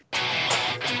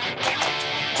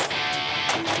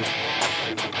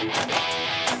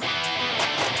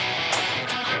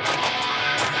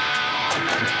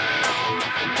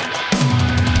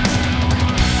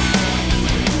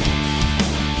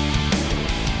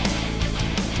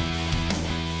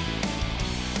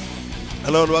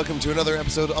Hello and welcome to another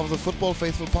episode of the Football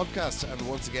Faithful podcast, and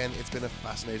once again it's been a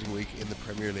fascinating week in the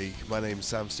Premier League. My name is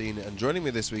Sam Steen, and joining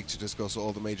me this week to discuss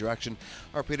all the major action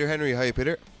are Peter Henry. Hi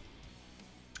Peter.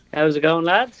 How's it going,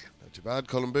 lads? Not too bad.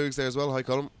 Colin Boogs there as well. Hi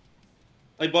Colin.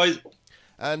 Hi boys.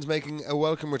 And making a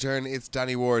welcome return, it's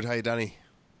Danny Ward. Hi Danny.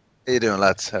 How you doing,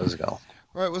 lads? How's it going?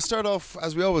 Right, we'll start off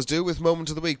as we always do with moment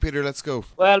of the week. Peter, let's go.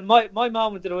 Well, my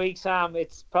moment of the week, Sam,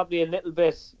 it's probably a little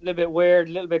bit weird,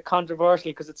 a little bit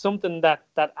controversial, because it's something that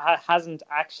hasn't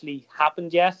actually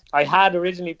happened yet. I had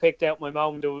originally picked out my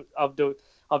moment of the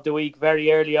week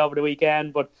very early over the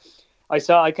weekend, but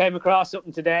I came across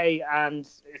something today, and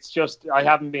it's just I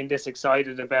haven't been this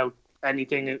excited about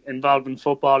anything involving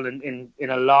football in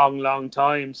a long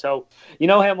time. So you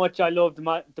know how much I love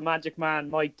the Magic Man,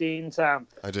 Mike Dean, Sam.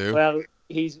 I do. Well,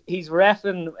 he's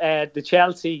reffing the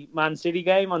Chelsea Man City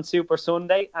game on Super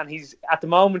Sunday, and he's at the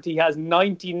moment he has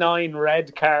 99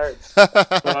 red cards,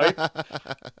 right?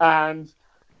 And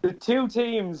the two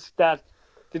teams that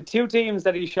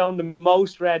he's shown the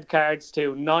most red cards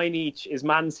to, 9 each, is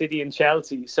Man City and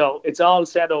Chelsea. So it's all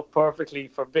set up perfectly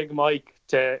for Big Mike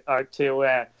to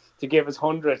give his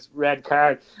 100th red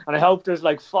card. And I hope there's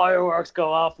like fireworks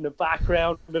go off in the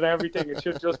background and everything. It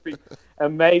should just be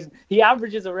amazing. He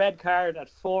averages a red card at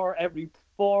every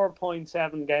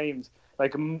 4.7 games.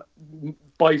 Like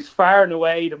by far and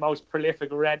away the most prolific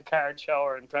red card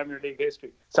shower in Premier League history.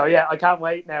 So yeah, I can't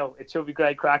wait now. It should be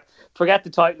great crack. Forget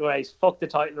the title race. Fuck the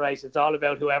title race. It's all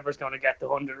about whoever's going to get the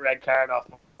 100 red card off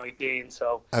Mike Dean.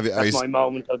 So that's my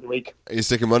moment of the week. Are you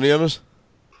sticking money on it?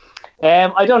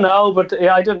 I don't know, but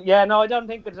I don't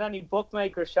think there's any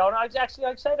bookmakers showing. I'd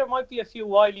say there might be a few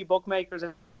wily bookmakers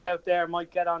out there might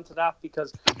get onto that,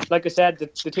 because, like I said, the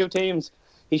two teams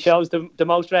he shows the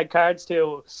most red cards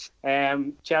to,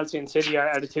 Chelsea and City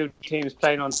are the two teams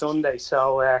playing on Sunday.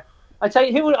 So I'd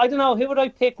say who would I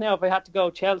pick now if I had to go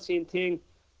Chelsea and team?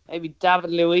 Maybe David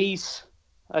Luiz.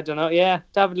 I don't know. Yeah,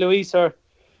 David Luiz or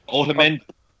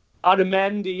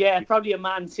Otamendi, yeah, probably a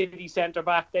Man City centre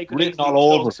back. They could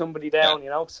throw somebody down, you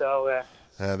know. So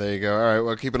there you go. All right,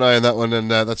 well, keep an eye on that one,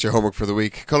 and that's your homework for the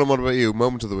week. Colin, what about you?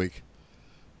 Moment of the week.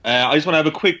 I just want to have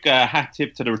a quick hat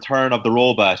tip to the return of the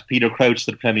robot, Peter Crouch,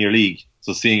 to the Premier League.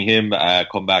 So seeing him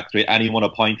come back, and he won a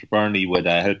point for Burnley with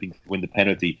helping win the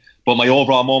penalty. But my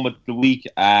overall moment of the week,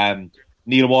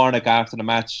 Neil Warnock after the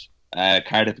match,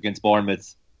 Cardiff against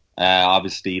Bournemouth.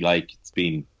 Obviously, like, it's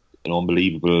been an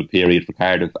unbelievable period for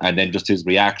Cardiff, and then just his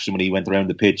reaction when he went around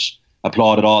the pitch,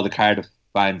 applauded all the Cardiff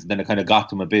fans, and then it kind of got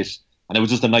to him a bit, and it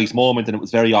was just a nice moment, and it was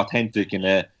very authentic in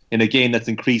a game that's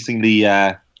increasingly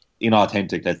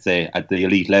inauthentic, let's say, at the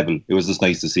elite level. It was just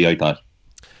nice to see, I thought.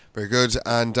 Very good.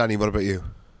 And Danny, what about you?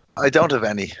 I don't have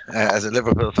any. As a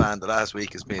Liverpool fan, the last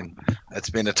week has been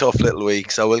a tough little week.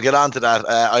 So we'll get on to that.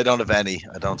 I don't have any.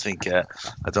 I don't think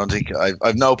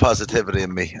I've no positivity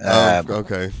in me.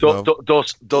 Okay.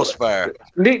 Thus far.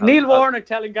 Neil Warnock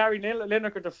telling Gary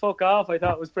Lineker to fuck off, I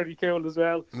thought was pretty cool as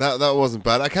well. That wasn't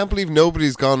bad. I can't believe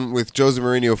nobody's gone with Jose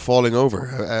Mourinho falling over.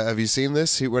 Have you seen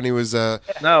this? When he was no,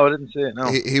 I didn't see it.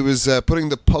 No, he was putting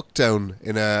the puck down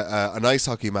in an ice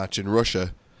hockey match in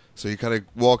Russia. So he kind of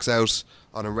walks out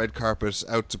on a red carpet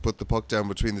out to put the puck down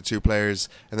between the two players,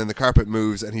 and then the carpet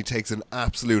moves and he takes an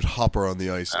absolte hopper on the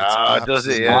ice. Does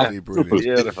he? Yeah, brilliant.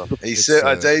 Beautiful.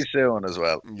 I'd say soon as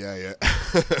well. Yeah.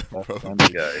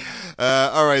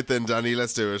 All right then, Danny,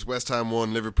 let's do it. West Ham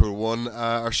 1, Liverpool 1.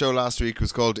 Our show last week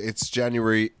was called "It's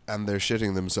January and They're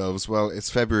Shitting Themselves." Well, it's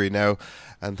February now,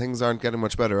 and things aren't getting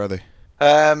much better, are they?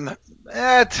 I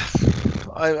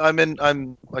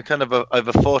have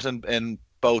a foot in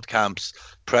both camps.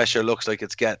 Pressure looks like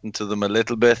it's getting to them a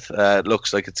little bit. It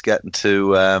looks like it's getting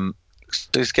to the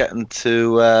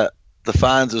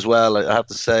fans as well. I have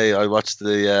to say, I watched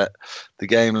the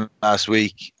game last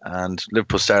week, and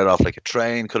Liverpool started off like a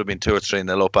train. Could have been 2 or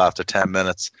 3-0 up after 10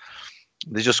 minutes.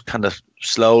 They just kind of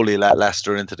slowly let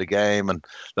Leicester into the game, and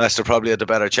Leicester probably had the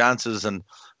better chances, and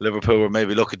Liverpool were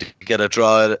maybe looking to get a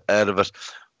draw out of it.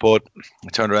 But I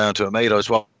turned around to a mate I was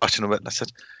watching him with, and I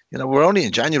said, we're only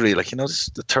in January, this is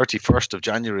the 31st of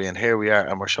January, and here we are,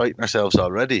 and we're shiting ourselves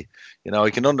already. I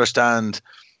can understand,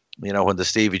 when the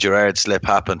Stevie Gerrard slip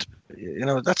happened,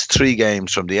 that's 3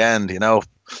 games from the end.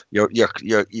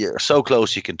 You're so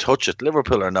close you can touch it.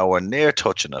 Liverpool are nowhere near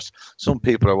touching it. Some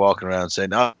people are walking around saying,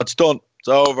 "No, it's done, it's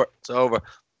over."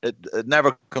 It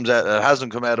never comes out. It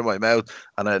hasn't come out of my mouth,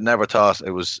 and I never thought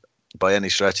it was by any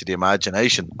stretch of the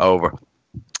imagination over.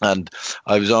 And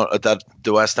I was on that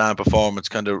the West Ham performance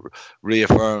kind of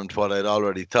reaffirmed what I'd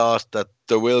already thought, that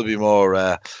there will be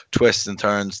more twists and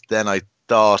turns than I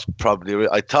thought.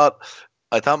 I thought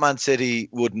I thought Man City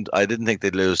wouldn't. I didn't think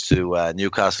they'd lose to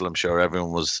Newcastle. I'm sure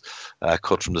everyone was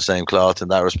cut from the same cloth in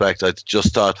that respect. I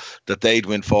just thought that they'd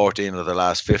win 14 of the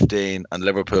last 15, and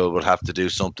Liverpool would have to do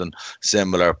something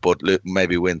similar, but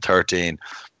maybe win 13.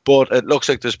 But it looks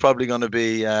like there's probably going to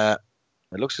be. It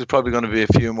looks like there's probably going to be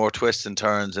a few more twists and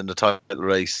turns in the title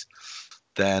race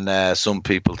than some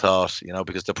people thought.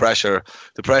 Because the pressure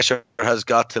has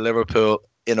got to Liverpool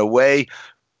in a way.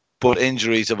 But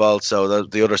injuries have also,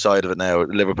 the other side of it now,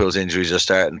 Liverpool's injuries are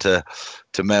starting to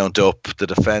mount up. The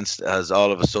defence has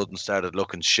all of a sudden started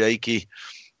looking shaky.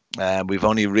 We've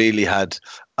only really had,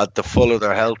 at the full of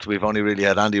their health, we've only really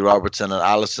had Andy Robertson and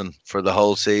Alisson for the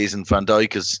whole season. Van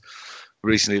Dijk has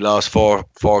recently lost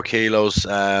four kilos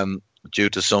due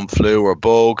to some flu or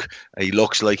bug. He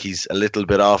looks like he's a little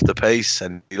bit off the pace,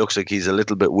 and he looks like he's a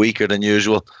little bit weaker than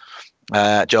usual.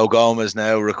 Joe Gomez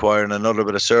now requiring another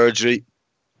bit of surgery.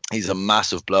 He's a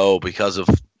massive blow because of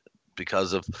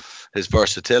his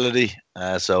versatility.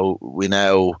 So we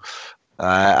now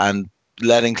and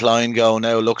letting Klein go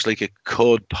now looks like it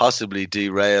could possibly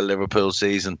derail Liverpool's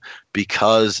season,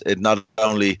 because it not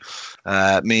only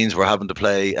means we're having to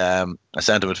play a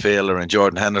centre midfielder in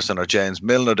Jordan Henderson or James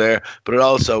Milner there, but it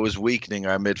also is weakening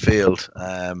our midfield.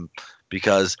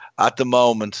 Because at the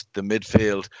moment, the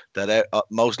midfield that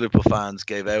most Liverpool fans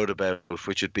gave out about,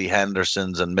 which would be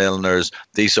Henderson's and Milner's,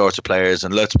 these sorts of players,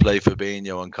 and let's play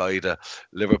Fabinho and Keita,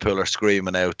 Liverpool are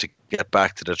screaming out to get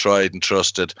back to the tried and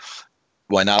trusted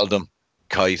Wijnaldum,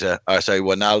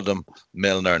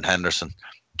 Milner and Henderson.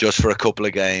 Just for a couple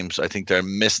of games, I think they're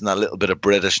missing a little bit of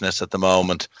Britishness at the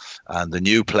moment. And the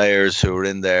new players who are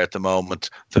in there at the moment,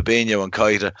 Fabinho and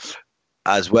Keita,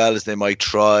 as well as they might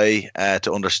try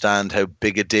to understand how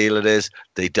big a deal it is,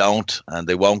 they don't, and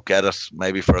they won't get it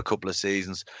maybe for a couple of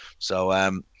seasons. So,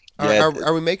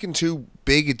 are we making too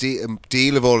big a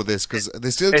deal of all of this? Because they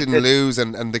still didn't lose,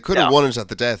 and they could have won it at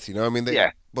the death.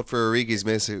 But for Origi's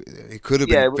miss, it could have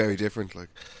been very different.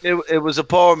 It was a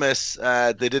poor miss.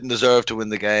 They didn't deserve to win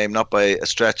the game, not by a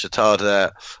stretch. I thought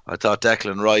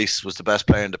Declan Rice was the best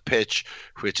player in the pitch,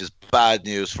 which is bad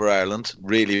news for Ireland.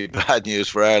 Really bad news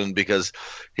for Ireland, because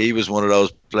he was one of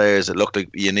those players that looked like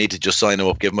you need to just sign him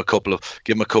up, give him a couple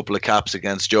of caps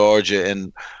against Georgia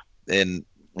in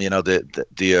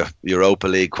the Europa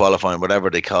League qualifying, whatever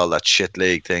they call that shit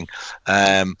league thing.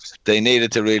 They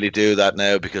needed to really do that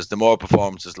now, because the more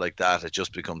performances like that, it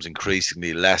just becomes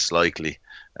increasingly less likely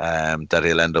that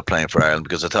he'll end up playing for Ireland,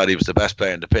 because I thought he was the best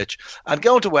player in the pitch. And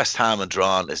going to West Ham and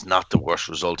drawn is not the worst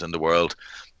result in the world.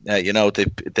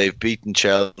 They've beaten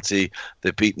Chelsea,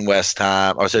 they've beaten West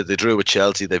Ham, they drew with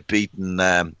Chelsea, they've beaten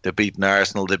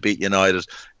Arsenal, they beat United.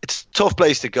 It's a tough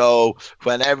place to go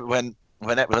when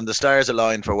the stars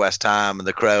align for West Ham and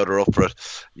the crowd are up for it.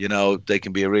 They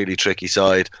can be a really tricky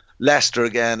side. Leicester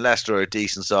are a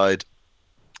decent side.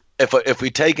 If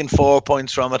we'd taken 4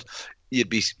 points from it,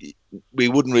 we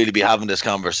wouldn't really be having this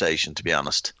conversation, to be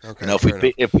honest. Okay,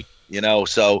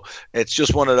 so it's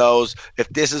just one of those. If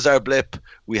this is our blip,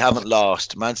 we haven't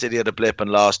lost. Man City had a blip and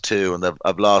lost 2, and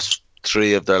I've lost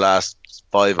 3 of their last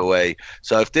 5 away.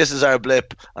 So if this is our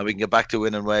blip and we can get back to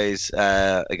winning ways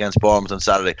against Bournemouth on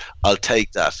Saturday, I'll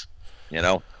take that.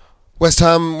 West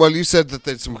Ham, well, you said that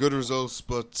they had some good results,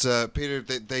 but Peter,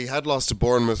 they had lost to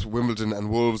Bournemouth, Wimbledon and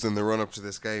Wolves in the run-up to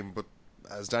this game, but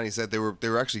as Danny said, they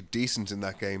were actually decent in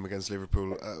that game against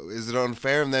Liverpool. Is it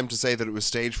unfair in them to say that it was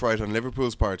stage fright on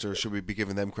Liverpool's part, or should we be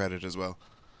giving them credit as well?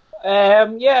 I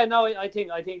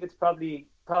think it's probably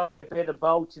a bit of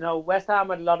both. West Ham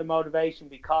had a lot of motivation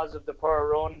because of the poor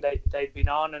run they've been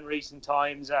on in recent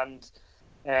times, and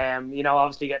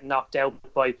obviously getting knocked out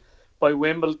by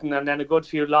Wimbledon, and then a good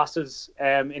few losses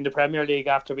in the Premier League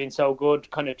after being so good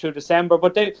kind of through December.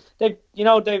 But they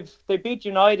beat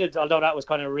United, although that was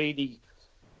kind of really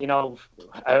one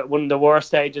of the worst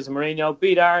stages of Mourinho.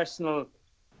 Beat Arsenal.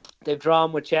 They've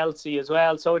drawn with Chelsea as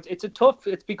well, so it's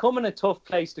becoming a tough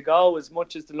place to go, as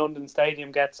much as the London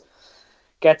Stadium gets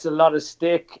a lot of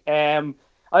stick.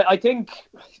 I think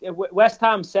West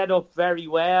Ham set up very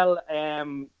well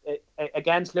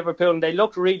against Liverpool, and they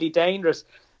looked really dangerous.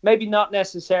 Maybe not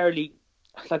necessarily,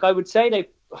 I would say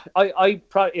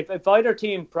if either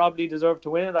team probably deserved to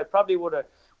win it, I probably would have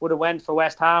went for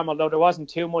West Ham, although there wasn't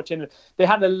too much in it. They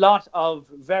had a lot of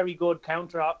very good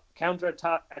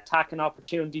counter-attacking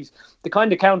opportunities, the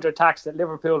kind of counter-attacks that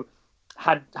Liverpool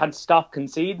had stopped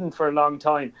conceding for a long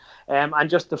time, and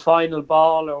just the final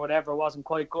ball or whatever wasn't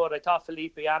quite good. I thought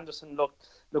Felipe Anderson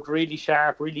looked really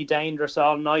sharp, really dangerous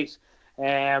all night.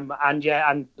 And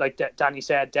like Danny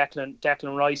said,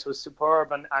 Declan Rice was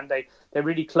superb, and they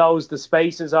really closed the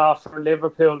spaces off for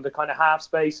Liverpool, the kind of half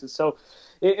spaces. So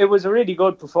it was a really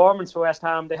good performance for West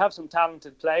Ham. They have some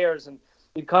talented players, and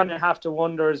you kind of have to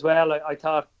wonder as well. I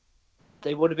thought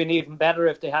they would have been even better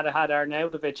if they had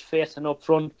Arnautovic fit and up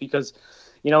front, because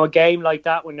a game like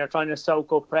that, when you're trying to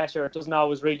soak up pressure, it doesn't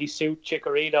always really suit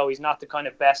Chicharito. He's not the kind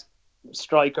of best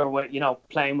striker with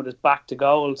playing with his back to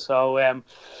goal. So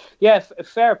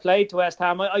fair play to West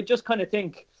Ham. I just kind of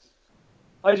think,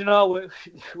 I don't know,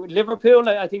 with Liverpool,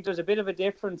 I think there's a bit of a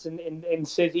difference in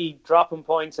City dropping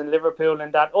points and Liverpool,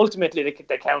 and that ultimately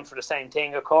they count for the same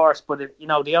thing, of course. But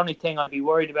the only thing I'd be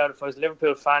worried about if I was a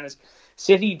Liverpool fan is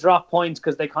City drop points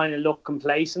because they kind of look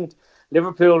complacent.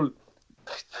 Liverpool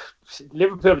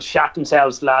shat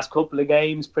themselves the last couple of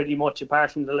games, pretty much,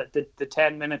 apart from the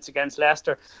 10 minutes against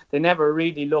Leicester. They never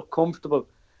really look comfortable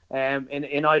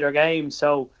in either game.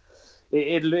 So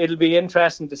it'll be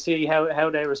interesting to see how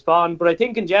they respond. But I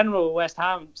think in general, West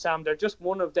Ham, Sam, they're just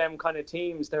one of them kind of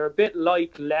teams. They're a bit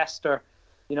like Leicester,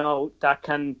 that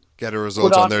can get a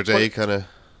result on their day, kind of.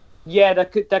 Yeah,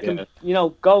 that can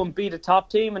go and beat a top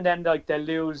team, and then like they'll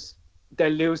lose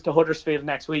to Huddersfield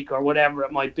next week or whatever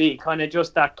it might be. Kind of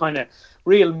just that kind of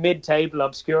real mid-table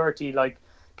obscurity, like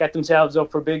get themselves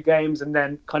up for big games and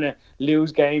then kind of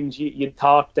lose games you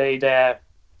thought they'd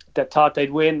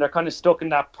win. They're kind of stuck in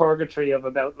that purgatory of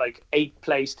about like 8th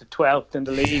place to 12th in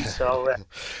the league. So,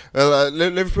 well,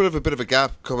 Liverpool have a bit of a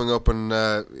gap coming up, and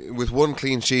with one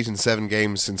clean sheet in 7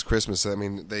 games since Christmas. I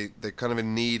mean, they're kind of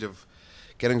in need of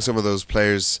getting some of those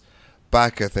players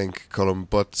back, I think, Colm.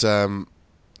 But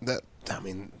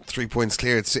 3 points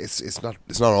clear. It's not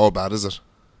all bad, is it?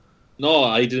 No,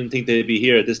 I didn't think they'd be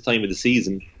here at this time of the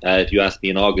season. If you asked me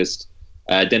in August.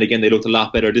 Then again, they looked a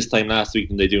lot better this time last week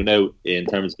than they do now in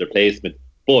terms of their placement.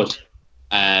 But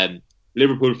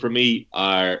Liverpool, for me,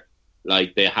 are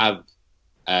like they have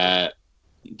a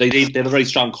very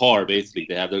strong core. Basically,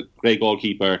 they have a great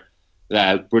goalkeeper,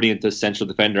 brilliant central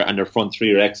defender, and their front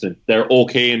three are excellent. They're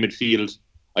okay in midfield.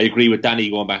 I agree with Danny,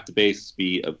 going back to base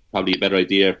be probably a better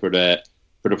idea for the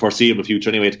foreseeable future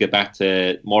anyway, to get back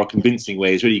to more convincing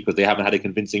ways, really, because they haven't had a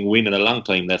convincing win in a long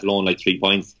time, let alone like 3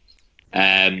 points.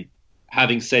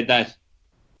 Having said that,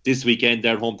 this weekend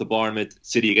they're home to Bournemouth,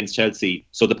 City against Chelsea,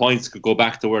 so the points could go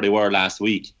back to where they were last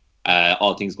week,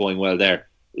 all things going well there.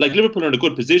 Like, Liverpool are in a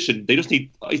good position.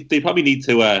 They probably need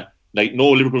to, no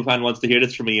Liverpool fan wants to hear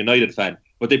this from a United fan,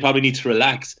 but they probably need to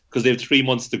relax because they have 3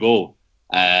 months to go.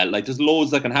 There's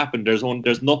loads that can happen. There's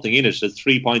nothing in it. There's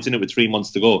 3 points in it with 3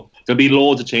 months to go. There'll be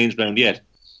loads of change around yet.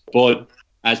 But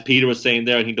as Peter was saying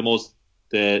there, I think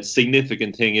the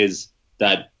significant thing is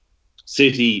that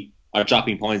City are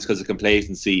dropping points because of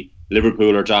complacency.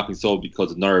 Liverpool are dropping so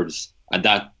because of nerves, and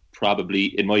that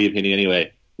probably, in my opinion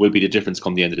anyway, will be the difference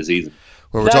come the end of the season.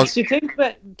 Well, you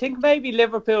think maybe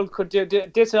Liverpool could do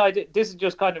this? This is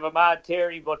just kind of a mad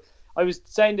theory, but I was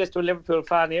saying this to a Liverpool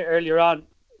fan earlier on.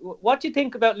 What do you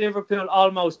think about Liverpool?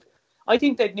 I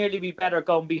think they'd nearly be better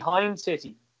going behind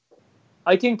City.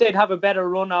 I think they'd have a better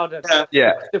run out of it.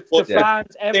 The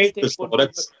fans, everything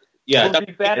would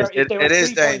be better if they were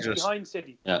 3 points behind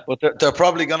City. Yeah. But they're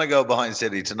probably going to go behind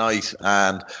City tonight,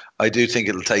 and I do think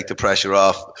it'll take the pressure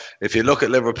off. If you look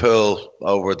at Liverpool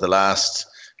over the last,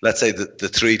 let's say the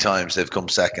 3 times they've come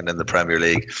second in the Premier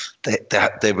League,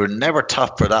 they were never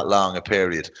top for that long a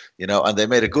period, and they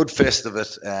made a good fist of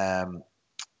it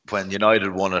when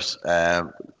United won it.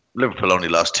 Liverpool only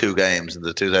lost 2 games in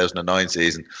the 2009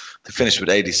 season. They finished with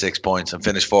 86 points and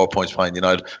finished 4 points behind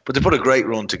United. But they put a great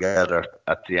run together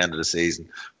at the end of the season.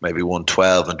 Maybe won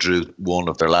 12 and drew 1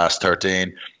 of their last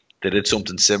 13. They did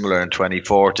something similar in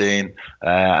 2014.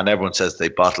 And everyone says they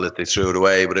bottled it, they threw it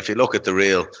away. But if you look at the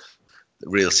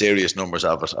real serious numbers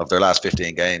of it, of their last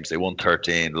 15 games, they won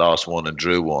 13, lost 1 and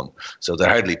drew 1. So they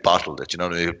hardly bottled it, you know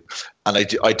what I mean? And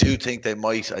I do think they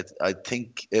might. I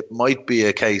think it might be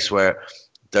a case where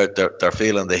they're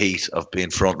feeling the heat of being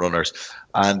front runners,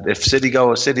 and if City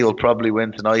will probably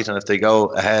win tonight. And if they go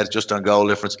ahead just on goal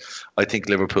difference, I think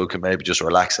Liverpool can maybe just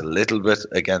relax a little bit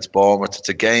against Bournemouth. It's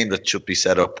a game that should be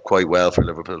set up quite well for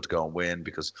Liverpool to go and win,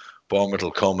 because Bournemouth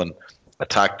will come and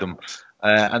attack them.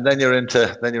 And then you're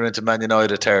into Man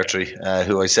United territory,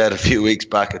 who I said a few weeks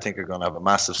back I think are going to have a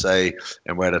massive say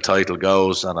in where the title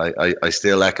goes, and I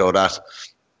still echo that.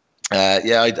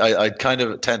 I kind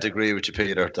of tend to agree with you,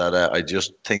 Peter, that I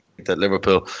just think that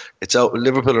Liverpool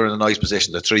are in a nice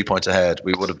position. They're 3 points ahead.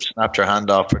 We would have snapped your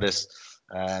hand off for this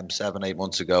 7-8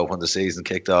 months ago when the season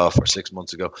kicked off, or 6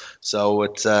 months ago. So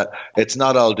it's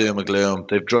not all doom and gloom.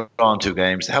 They've drawn 2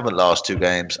 games. They haven't lost 2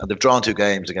 games, and they've drawn 2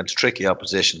 games against tricky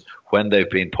opposition when they've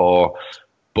been poor.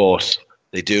 But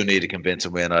they do need a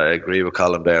convincing win. I agree with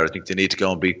Colin there. I think they need to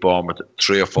go and beat Bournemouth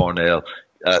 3 or 4-0.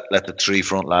 Let the 3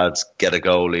 front lads get a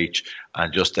goal each,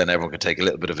 and just then everyone can take a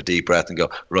little bit of a deep breath and go,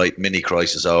 right, mini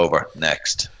crisis over,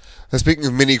 next. Speaking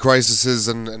of mini crises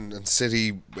and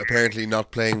City apparently not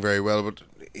playing very well, but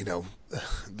you know,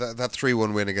 that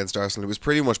 3-1 win against Arsenal, it was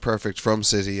pretty much perfect from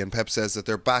City, and Pep says that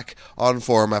they're back on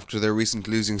form after their recent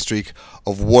losing streak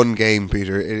of 1 game,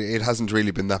 Peter. It hasn't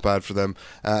really been that bad for them.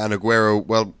 And Aguero,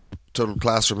 well, total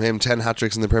class from him, 10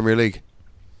 hat-tricks in the Premier League.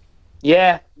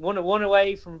 Yeah, one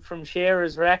away from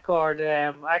Shearer's record.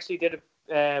 I actually did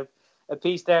a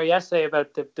piece there yesterday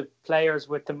about the players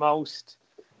with the most.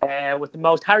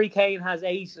 Harry Kane has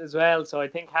 8 as well, so I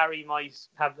think Harry might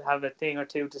have a thing or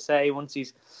two to say once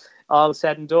he's all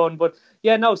said and done. But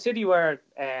yeah, no, City are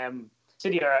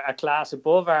a class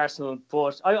above Arsenal,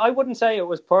 but I wouldn't say it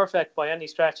was perfect by any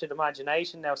stretch of the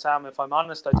imagination. Now, Sam, if I'm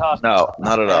honest, I thought no,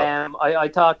 not at all. I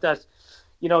thought that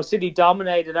City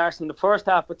dominated Arsenal in the first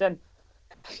half, but then,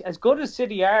 as good as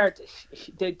City are,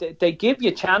 they give you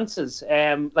chances.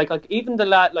 Like even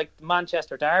the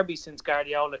Manchester derby since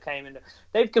Guardiola came in,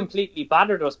 they've completely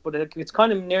battered us. But it's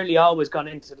kind of nearly always gone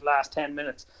into the last 10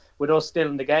 minutes with us still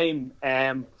in the game.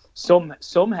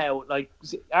 Somehow, like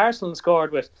Arsenal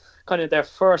scored with kind of their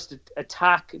first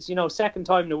attack. It's, second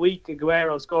time in a week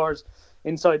Aguero scores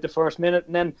inside the first minute,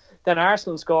 and then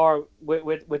Arsenal score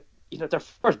with their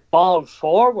first ball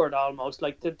forward almost.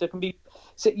 Like there can be.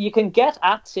 So you can get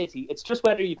at City. It's just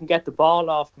whether you can get the ball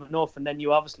off them enough, and then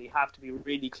you obviously have to be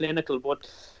really clinical. But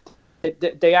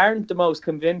they aren't the most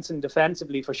convincing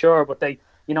defensively for sure. But they,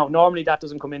 normally that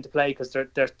doesn't come into play because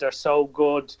they're so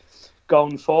good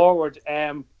going forward.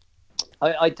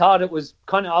 I thought it was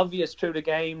kind of obvious through the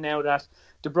game now that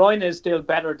De Bruyne is still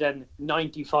better than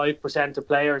 95% of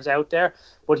players out there,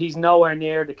 but he's nowhere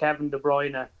near the Kevin De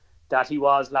Bruyne that he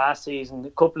was last season. A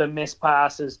couple of missed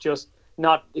passes, just.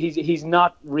 He's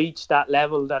not reached that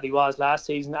level that he was last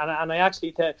season, and I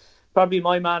actually probably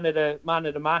my man of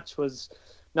the match was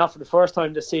not for the first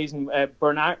time this season.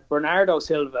 Bernardo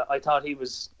Silva. I thought he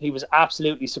was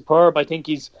absolutely superb. I think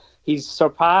he's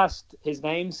surpassed his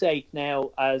namesake now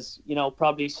as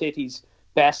probably City's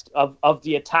best of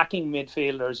the attacking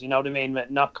midfielders. You know what I mean?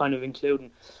 Not kind of including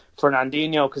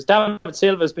Fernandinho, because David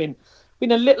Silva's been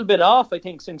a little bit off, I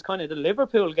think, since kind of the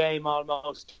Liverpool game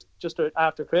almost, just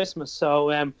after Christmas.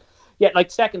 So,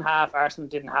 second half, Arsenal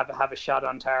didn't have a shot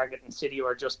on target, and City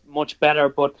were just much better.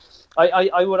 But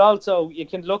I would also, you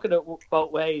can look at it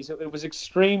both ways. It was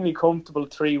extremely comfortable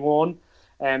 3-1,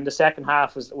 and the second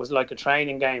half was like a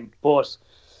training game. But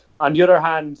on the other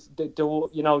hand,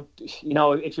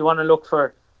 if you want to look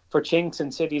for chinks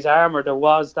in City's armour, there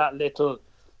was that little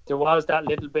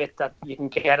bit that you can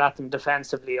get at them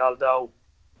defensively, although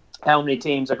how many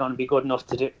teams are going to be good enough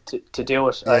to do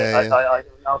it? I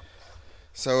don't know.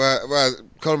 So,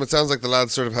 Colm, it sounds like the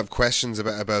lads sort of have questions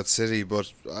about City,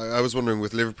 but I was wondering,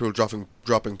 with Liverpool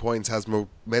dropping points, has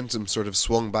momentum sort of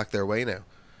swung back their way now?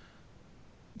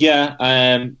 Yeah,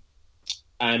 and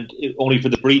only for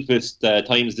the briefest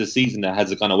times this season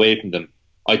has it gone away from them.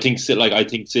 I think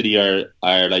City are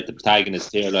like the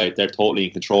protagonists here. Like, they're totally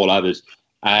in control of it.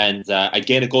 And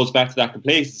again, it goes back to that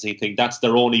complacency thing. That's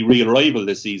their only real rival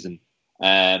this season,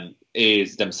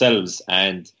 is themselves.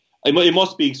 And it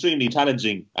must be extremely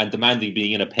challenging and demanding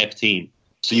being in a Pep team.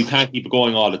 So you can't keep it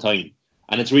going all the time.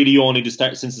 And it's really only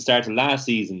since the start of last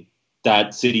season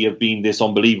that City have been this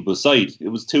unbelievable side. It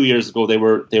was 2 years ago they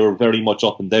were very much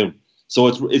up and down. So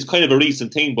it's kind of a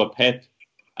recent thing, but Pep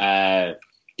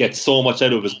gets so much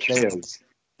out of his players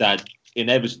that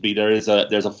inevitably there's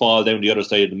a fall down the other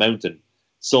side of the mountain.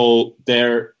 So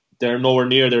they're nowhere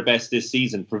near their best this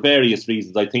season for various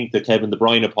reasons. I think the Kevin De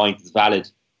Bruyne point is valid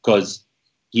because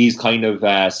he's kind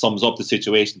of sums up the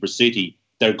situation for City.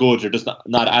 They're good. They're just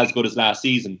not as good as last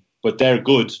season, but they're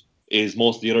good is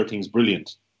most of the other teams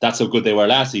brilliant. That's how good they were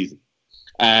last season.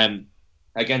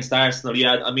 Against Arsenal,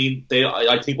 yeah, I mean,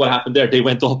 I think what happened there, they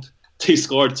went up, they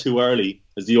scored too early,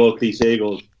 as the old cliche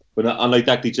goes. But unlike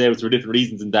that cliche, it was for different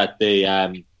reasons in that they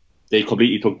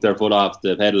completely took their foot off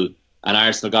the pedal. And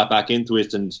Arsenal got back into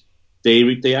it, and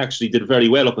they actually did very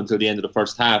well up until the end of the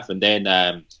first half. And then,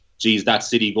 that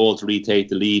City goal to retake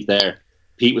the lead there.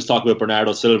 Pete was talking about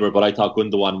Bernardo Silva, but I thought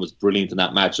Gundogan was brilliant in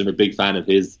that match. I'm a big fan of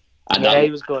his. And he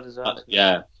was good as well.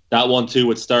 Yeah, that one too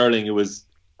with Sterling. It was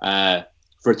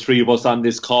for 3 of us on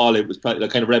this call. It was kind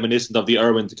of reminiscent of the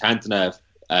Irwin to Cantona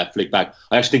flick back.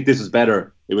 I actually think this is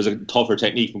better. It was a tougher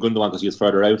technique from Gundogan because he was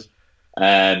further out.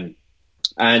 And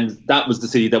that was the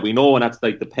City that we know, and that's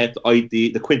like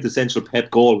the quintessential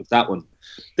Pep goal was that one.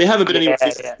 They have a bit of new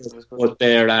but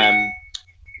they're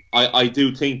I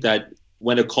do think that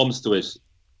when it comes to it,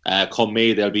 come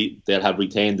May they'll have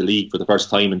retained the league for the first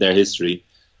time in their history.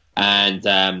 And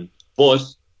but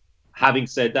having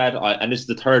said that, and this is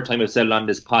the third time I've said it on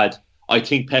this pod, I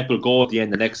think Pep will go at the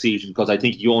end of next season because I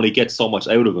think you only get so much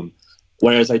out of him.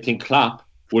 Whereas I think Klopp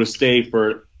will stay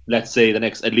for, let's say, the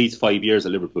next at least 5 years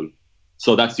at Liverpool.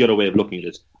 So that's the other way of looking at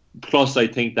it. Plus, I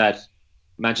think that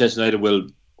Manchester United will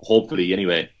hopefully,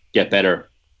 anyway, get better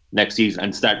next season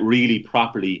and start really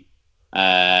properly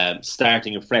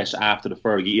starting afresh after the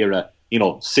Fergie era.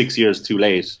 6 years too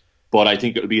late. But I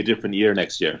think it'll be a different year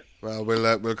next year. Well,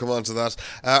 we'll come on to that.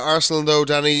 Arsenal, though,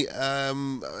 Danny,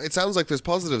 it sounds like there's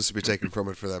positives to be taken from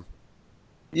it for them.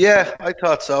 Yeah, I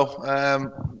thought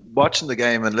so. Watching the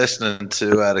game and listening to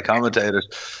the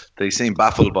commentators, they seem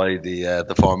baffled by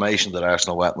the formation that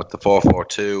Arsenal went with, the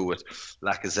 4-4-2 with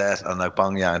Lacazette and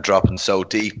Aubameyang dropping so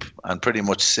deep and pretty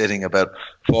much sitting about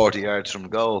 40 yards from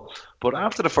goal. But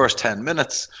after the first 10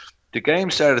 minutes, the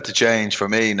game started to change for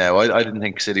me. Now, I didn't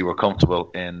think City were comfortable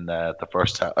in the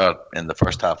first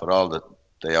half at all. That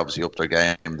they obviously upped their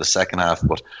game in the second half,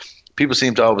 but people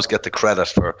seem to always get the credit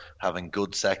for having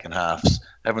good second halves.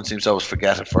 Everyone seems to always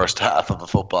forget the first half of a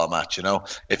football match.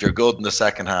 If you're good in the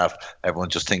second half, everyone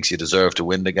just thinks you deserve to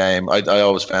win the game. I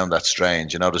always found that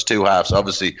strange. There's two halves.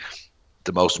 Obviously,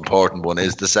 the most important one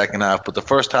is the second half, but the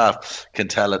first half can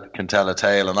tell a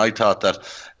tale. And I thought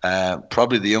that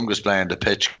probably the youngest player in the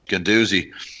pitch,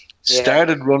 Guendouzi,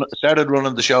 started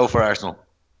running the show for Arsenal.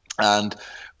 And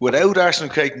without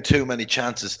Arsenal creating too many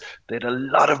chances, they had a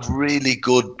lot of really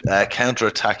good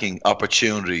counter-attacking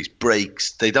opportunities,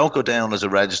 breaks. They don't go down as a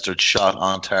registered shot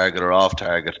on target or off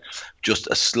target. Just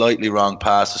a slightly wrong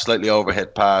pass, a slightly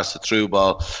overhit pass, a through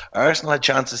ball. Arsenal had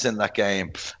chances in that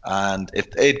game. And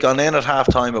if they'd gone in at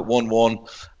half-time at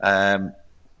 1-1,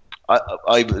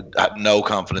 I had no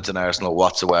confidence in Arsenal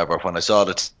whatsoever. When I saw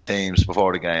the teams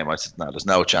before the game, I said, no, there's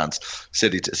no chance.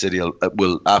 City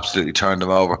will absolutely turn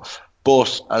them over.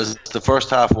 But as the first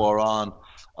half wore on,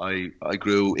 I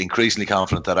grew increasingly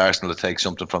confident that Arsenal would take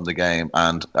something from the game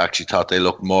and actually thought they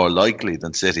looked more likely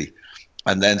than City.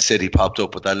 And then City popped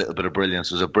up with that little bit of brilliance.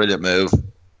 It was a brilliant move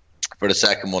for the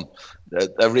second one.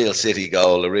 A real City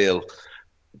goal, a real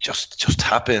just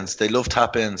tap-ins. They love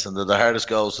tap-ins, and they're the hardest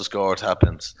goals to score,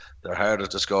 tap-ins. They're harder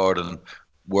to score than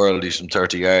worldies from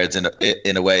 30 yards in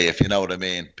a way, if you know what I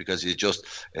mean, because it's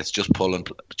just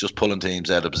pulling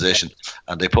teams out of position,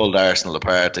 and they pulled Arsenal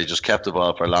apart. They just kept the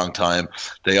ball for a long time.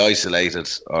 They isolated,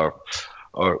 or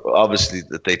obviously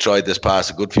they tried this pass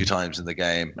a good few times in the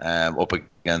game up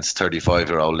against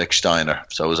 35-year-old Lichtsteiner.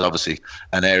 So it was obviously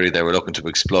an area they were looking to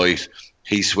exploit.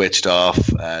 He switched off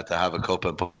to have a cup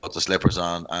and put the slippers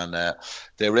on, and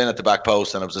they were in at the back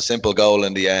post, and it was a simple goal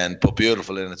in the end, but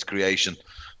beautiful in its creation.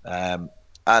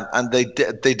 And they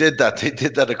did that. They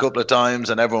did that a couple of times,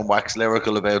 and everyone waxed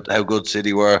lyrical about how good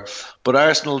City were. But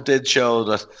Arsenal did show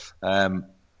that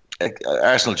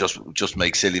Arsenal just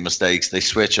make silly mistakes. They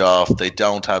switch off. They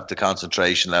don't have the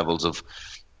concentration levels of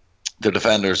the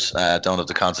defenders. Don't have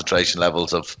the concentration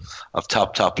levels of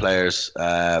top players.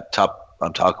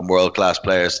 I'm talking world class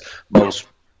players.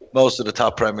 Most of the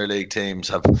top Premier League teams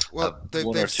have one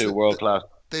or two world class.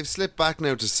 They've slipped back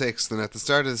now to sixth, and at the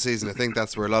start of the season, I think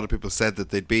that's where a lot of people said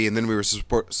that they'd be. And then we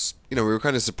were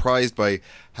kind of surprised by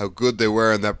how good they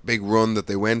were in that big run that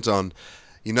they went on.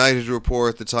 United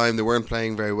report at the time they weren't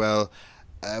playing very well,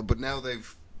 but now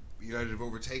United have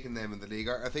overtaken them in the league.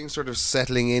 Are things sort of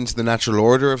settling into the natural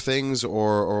order of things,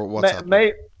 or what's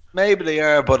happening? Maybe they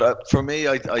are, but for me,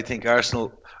 I think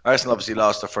Arsenal obviously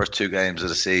lost their first two games of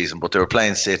the season, but they were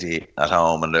playing City at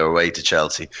home and they were away to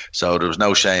Chelsea, so there was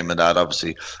no shame in that.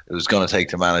 Obviously, it was going to take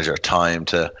the manager time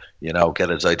to get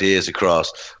his ideas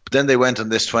across. But then they went on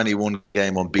this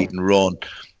 21-game unbeaten run.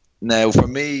 Now, for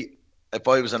me, if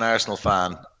I was an Arsenal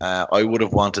fan, I would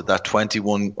have wanted that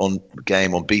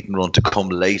 21-game unbeaten run to come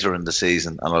later in the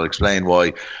season, and I'll explain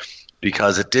why.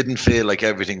 Because it didn't feel like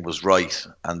everything was right,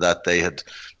 and that they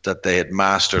had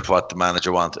mastered what the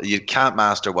manager wanted. You can't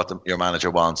master what your manager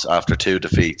wants after two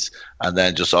defeats, and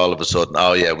then just all of a sudden,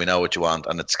 oh yeah, we know what you want,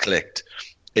 and it's clicked.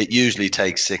 It usually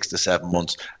takes 6 to 7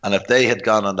 months. And if they had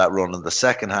gone on that run in the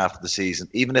second half of the season,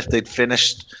 even if they'd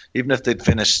finished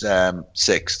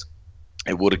sixth,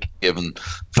 it would have given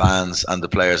fans and the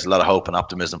players a lot of hope and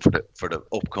optimism for the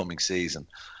upcoming season.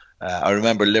 I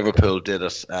remember Liverpool did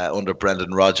it under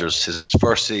Brendan Rodgers, his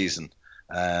first season.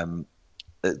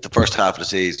 the first half of the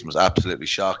season was absolutely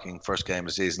shocking. First game of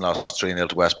the season, lost 3-0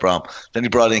 to West Brom. Then he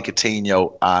brought in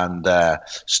Coutinho and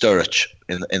Sturridge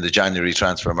in the January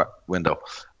transfer window.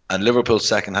 And Liverpool's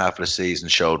second half of the season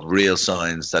showed real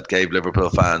signs that gave Liverpool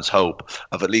fans hope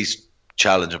of at least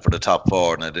challenging for the top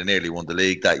four. Now, they nearly won the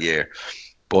league that year.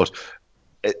 But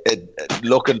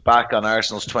looking back on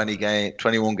Arsenal's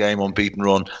 21 game unbeaten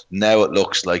run, now it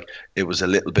looks like it was a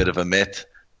little bit of a myth.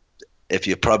 If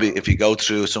you go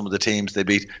through some of the teams they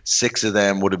beat, 6 of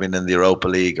them would have been in the Europa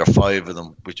League, or 5 of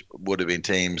them, which would have been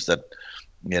teams that,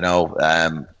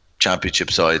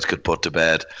 championship sides could put to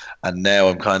bed. And now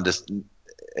I'm kind of,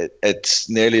 it's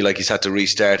nearly like he's had to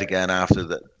restart again after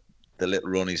the little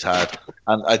run he's had.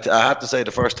 And I have to say,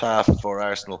 the first half for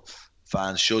Arsenal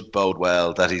fans should bode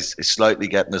well, that he's slightly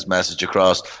getting his message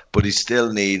across, but he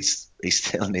still needs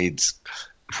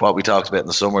what we talked about in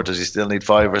the summer. Does he still need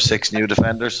 5 or 6 new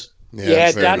defenders?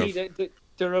 Yeah, Danny,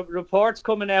 the reports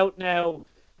coming out now,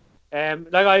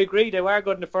 I agree they were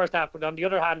good in the first half, but on the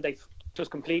other hand, they just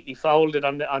completely folded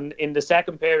in the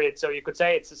second period. So you could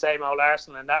say it's the same old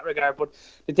Arsenal in that regard. But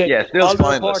still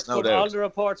spineless, no doubt. All the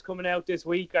reports coming out this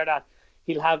week are that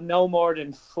he'll have no more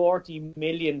than 40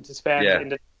 million to spend in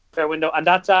the fair window, and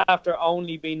that's after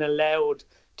only being allowed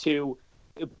to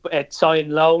sign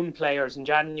loan players in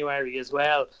January as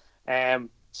well.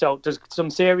 So there's some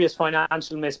serious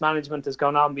financial mismanagement that's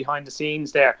gone on behind the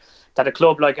scenes there, that a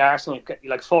club like Arsenal,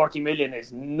 like 40 million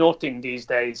is nothing these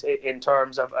days in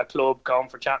terms of a club going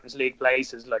for Champions League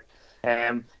places. Like,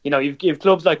 you've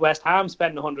clubs like West Ham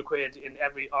spending 100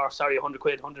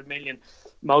 million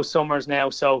most summers now.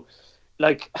 So,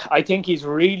 I think he's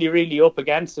really, really up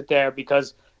against it there,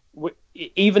 because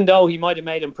even though he might have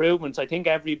made improvements, I think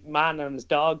every man and his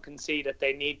dog can see that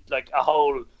they need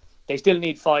they still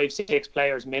need 5-6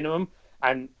 players minimum,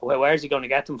 and where's he going to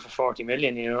get them for 40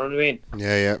 million? You know what I mean?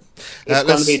 Yeah. It's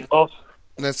going to be tough.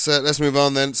 Let's move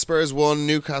on then. Spurs 1,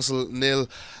 Newcastle 0.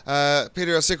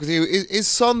 Peter, I'll stick with you. Is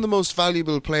Son the most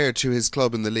valuable player to his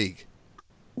club in the league?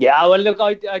 Yeah, well, look,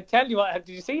 I tell you what.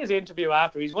 Did you see his interview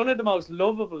after? He's one of the most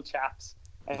lovable chaps.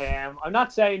 I'm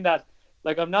not saying that.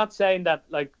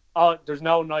 There's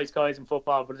no nice guys in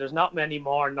football, but there's not many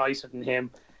more nicer than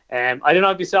him. I don't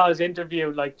know if you saw his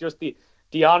interview, just the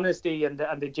honesty and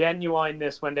the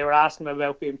genuineness when they were asking him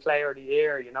about being player of the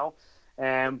year,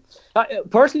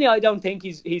 Personally, I don't think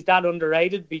he's that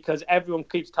underrated, because everyone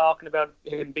keeps talking about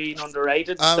him being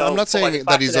underrated. I'm not saying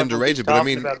that he's underrated, but I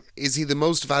mean, is he the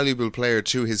most valuable player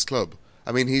to his club?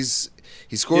 I mean, he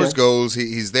scores goals.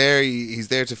 He's there. He's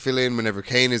there to fill in whenever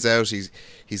Kane is out. He's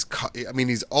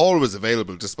always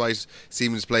available, despite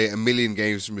seeming to play a million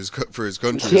games for his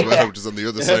country as well, which is on the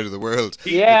other side of the world.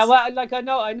 Yeah,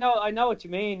 I know what you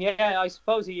mean. Yeah, I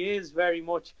suppose he is very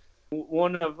much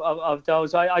one of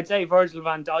those. I'd say Virgil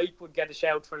van Dijk would get a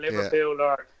shout for Liverpool,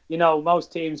 or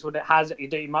most teams would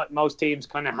most teams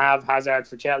kind of have Hazard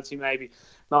for Chelsea. Maybe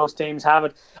most teams have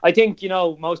it. I think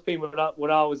most people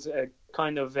would always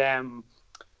kind of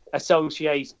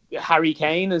associate Harry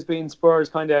Kane as being Spurs'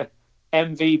 kind of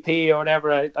MVP or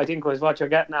whatever. I think was what you're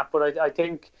getting at. But I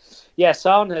think,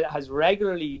 Son has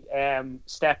regularly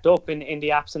stepped up in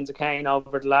the absence of Kane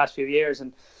over the last few years,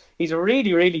 and he's a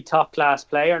really, really top class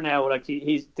player now.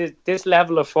 He's this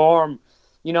level of form.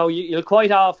 You'll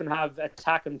quite often have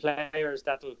attacking players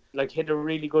that'll hit a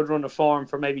really good run of form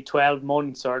for maybe 12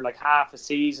 months or half a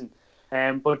season.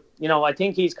 But I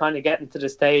think he's kind of getting to the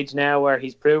stage now where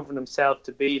he's proven himself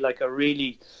to be a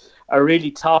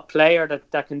really top player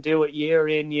that can do it year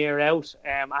in, year out.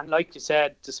 And like you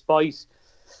said, despite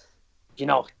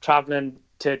travelling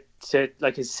to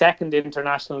his third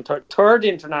international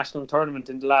tournament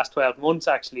in the last 12 months,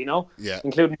 actually,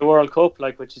 including the World Cup,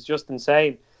 which is just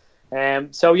insane.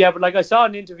 But I saw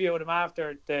an interview with him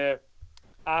after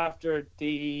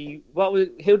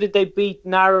who did they beat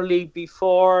narrowly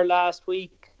before last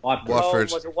week?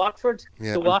 Watford. Was it Watford?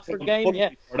 Yeah. The Watford game,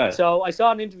 yeah. So I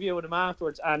saw an interview with him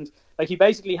afterwards, and he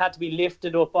basically had to be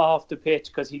lifted up off the pitch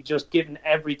because he'd just given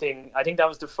everything. I think that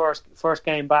was the first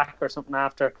game back or something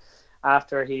after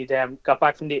he'd got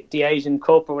back from the Asian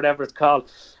Cup or whatever it's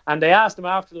called. And they asked him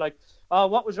after, oh,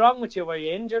 what was wrong with you? Were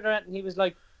you injured or anything? And he was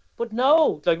like, but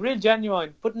no, real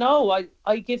genuine. But no,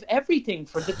 I give everything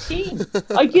for the team.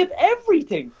 I give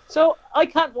everything. So I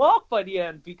can't walk by the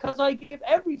end because I give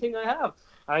everything I have.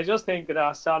 And I just think,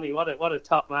 Sonny, what a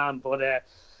top man. But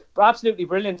absolutely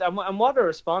brilliant. And what a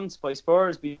response by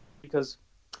Spurs, because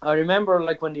I remember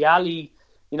when the Ali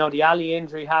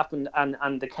injury happened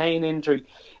and the Kane injury,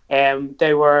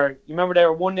 they were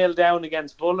 1-0 down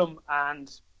against Fulham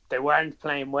and they weren't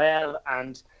playing well,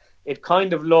 and it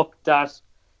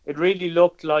really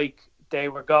looked like they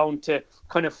were going to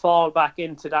kind of fall back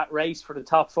into that race for the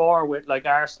top four with like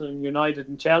Arsenal and United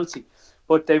and Chelsea.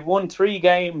 But they've won 3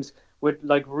 games with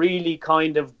like really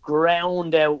kind of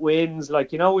ground out wins.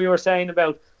 Like, you know, we were saying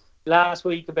about last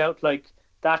week about like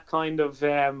that kind of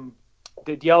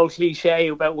the old cliche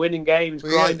about winning games,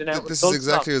 grinding out. This is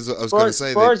exactly as I was Spurs, going to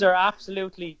say. Spurs are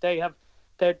absolutely,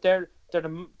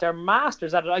 they're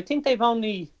masters at it. I think they've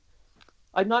only,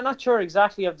 I'm not sure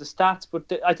exactly of the stats,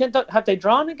 but I think have they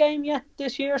drawn a game yet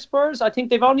this year, Spurs? I think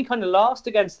they've only kind of lost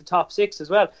against the top 6 as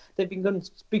well. They've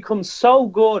become so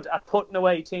good at putting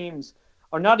away teams,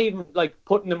 or not even like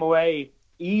putting them away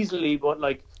easily, but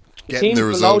like getting the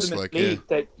results, like league,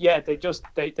 they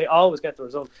always get the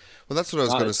result. Well, that's what I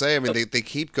was going to say. I mean, they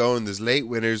keep going. There's late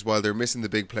winners while they're missing the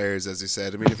big players, as you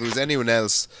said. I mean, if it was anyone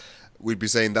else, we'd be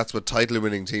saying that's what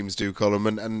title-winning teams do,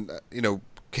 Colm. And you know,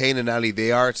 Kane and Ali,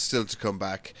 they are still to come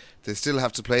back. They still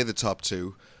have to play the top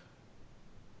 2.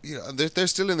 You know, they're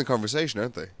still in the conversation,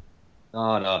 aren't they?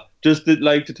 No. Just to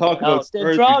talk about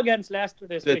Spurs. The draw against Leicester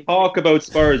this week. To talk about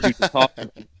Spurs,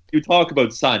 you talk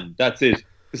about Son. That's it.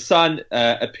 Son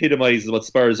epitomises what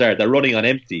Spurs are. They're running on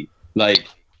empty. I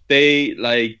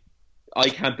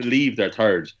can't believe they're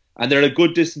third, and they're a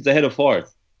good distance ahead of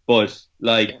fourth. But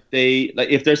if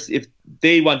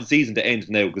they want the season to end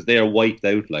now because they are wiped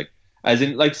out.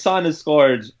 Son has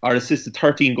scored or assisted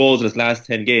 13 goals in his last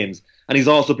 10 games, and he's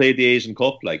also played the Asian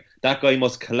Cup. That guy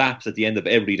must collapse at the end of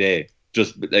every day.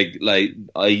 Just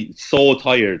I so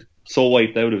tired, so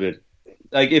wiped out of it.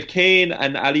 If Kane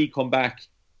and Ali come back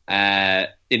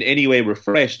in any way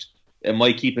refreshed, it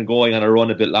might keep them going on a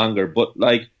run a bit longer. But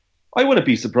I wouldn't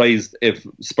be surprised if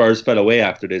Spurs fell away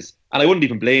after this, and I wouldn't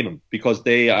even blame them because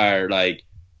they are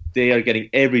getting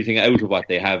everything out of what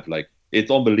they have. It's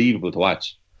unbelievable to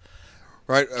watch.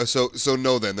 Right, so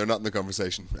no, then they're not in the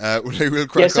conversation. We'll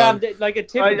crack Sam, on. a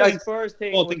typical Spurs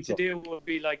thing to do would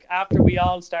be after we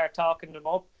all start talking them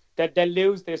up, that they'll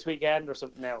lose this weekend or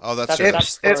something now. Oh, that's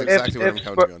exactly what I'm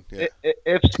counting on. Yeah.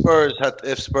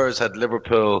 If Spurs had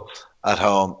Liverpool at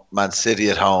home, Man City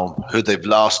at home, who they've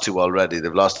lost to already,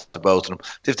 they've lost to both of them.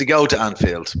 They have to go to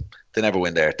Anfield. They never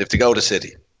win there. They have to go to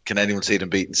City. Can anyone see them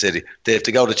beating City? They have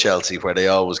to go to Chelsea, where they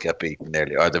always get beaten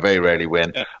nearly, or they very rarely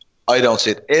win. Yeah. I don't see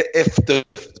it. If the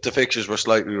fixtures were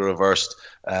slightly reversed,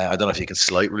 I don't know if you can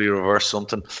slightly reverse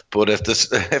something, but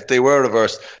if they were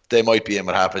reversed, they might be in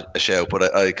with half a shout.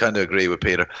 But I kind of agree with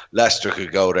Peter. Leicester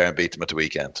could go there and beat them at the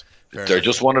weekend. They're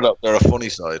just one of them. They're a funny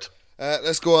side.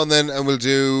 Let's go on then, and we'll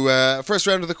do first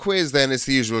round of the quiz. Then it's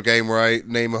the usual game where I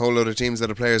name a whole load of teams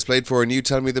that a player has played for, and you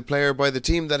tell me the player by the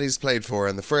team that he's played for.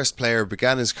 And the first player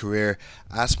began his career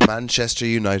at Manchester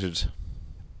United.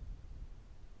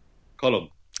 Colm.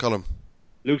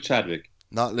 Luke Chadwick.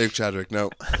 Not Luke Chadwick,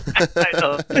 no. I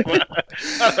know.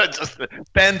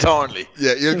 Ben Thornley.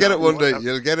 Yeah, you'll get it one day.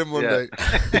 You'll get him one day.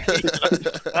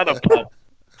 Not a pop.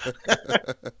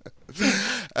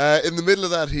 In the middle of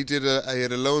that, he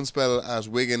had a loan spell at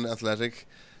Wigan Athletic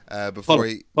before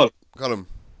Colm.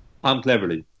 Tom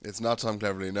Cleverley. It's not Tom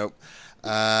Cleverley, no.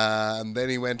 And then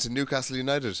he went to Newcastle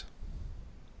United.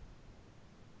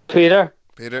 Peter.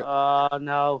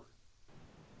 No.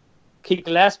 Keith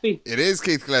Gillespie. It is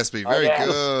Keith Gillespie. Very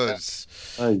good.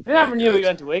 I never knew he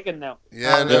went to Wigan now.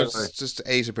 Yeah, it's just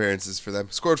 8 appearances for them.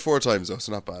 Scored 4 times though,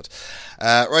 so not bad.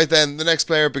 Right then, the next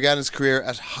player began his career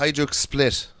at Hajduk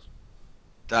Split.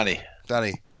 Danny.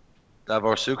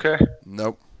 Davor Suker?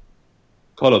 Nope.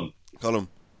 Colm.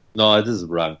 No, this is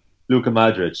wrong. Luka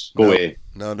Modric. Go away.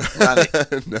 No. Danny.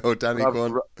 No, Danny, go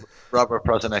on. Robert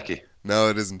Protonecki. No,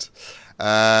 it isn't.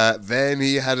 Then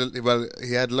he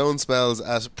had loan spells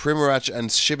at Primorac and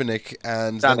Šibenik,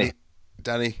 and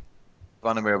Danny.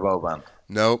 Vladimir Boban.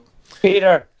 No.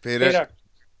 Peter.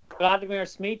 Vladimir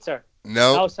Smicer.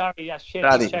 No. Oh, sorry. Yeah, shit.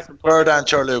 Danny. Verdan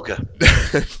Chorluka.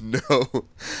 No.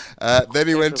 Then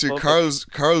he went to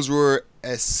Karlsruhe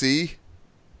SC.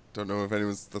 Don't know if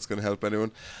that's going to help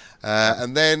anyone.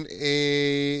 And then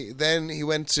he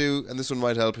went to, and this one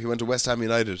might help, he went to West Ham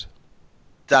United.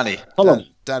 Danny.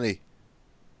 Danny.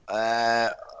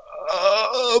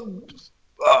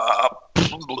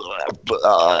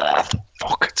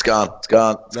 Fuck, it's gone.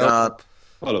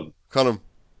 Colm.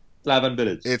 Slaven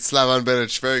Bilic. It's Slaven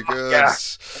Bilic. Very good. Yeah.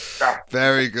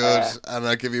 Very good. And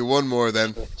I'll give you one more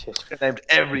then. Named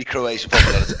every Croatian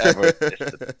footballer that's ever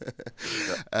existed.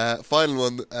 Final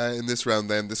one in this round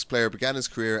then. This player began his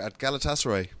career at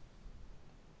Galatasaray.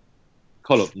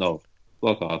 Colm. No.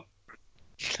 Fuck off.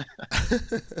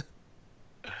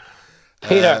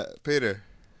 Peter.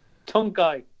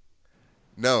 Tunkai.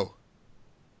 No.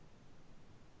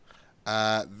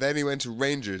 Then he went to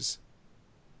Rangers.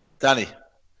 Danny.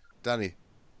 Danny.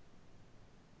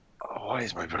 Oh, Why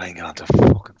is my brain going to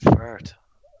fucking fart?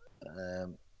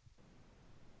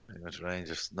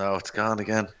 Rangers. No, it's gone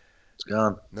again. It's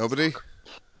gone. Nobody?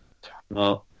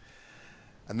 No.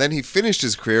 And then he finished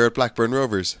his career at Blackburn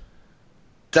Rovers.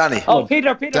 Danny. Oh,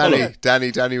 Peter.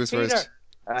 Danny was Peter. first.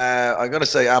 I'm going to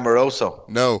say Amoroso.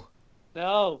 No.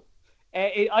 No.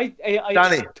 I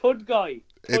Danny. Tud guy.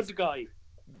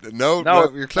 No, No,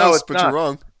 you're close, it's but not. you're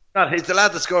wrong. No, he's the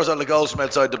lad that scores all the goals from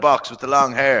outside the box with the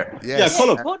long hair. Yes.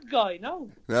 Cullum. Tud guy, no.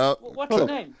 No. What's his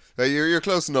name? You're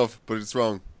close enough, but it's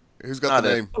wrong. Who's got Not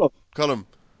the it. name? Cullum. Cullum.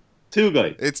 Two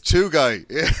guy. It's Two Guy.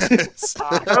 Yes.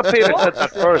 Peter said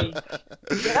that first.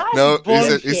 No, he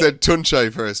Bullshit. said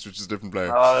Tunchai first, which is a different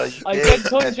player. I said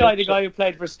Tunchai, the guy who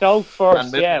played for Stoke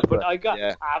first, And yeah, Middlesbrough, but I got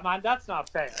yeah. Man, that's not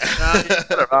fair.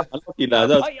 Unlucky lad.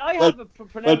 That's, I well, have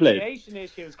pronunciation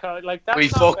issues, like that's We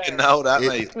not fucking fair. know that,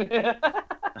 mate.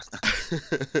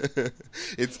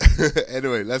 It's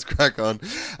anyway. Let's crack on.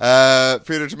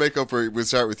 Peter, to make up for it, we'll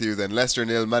start with you then. Leicester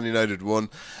 0, Man United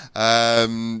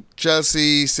 1.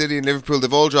 Chelsea, City, and Liverpool,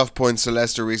 they've all dropped points to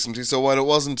Leicester recently. So while it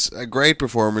wasn't a great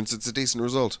performance, it's a decent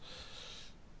result.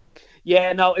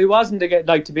 Yeah, no, it wasn't a game.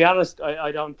 Like, to be honest,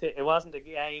 I don't think it wasn't a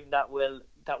game that will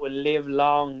live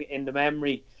long in the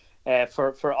memory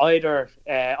for either.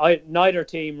 Neither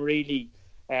team really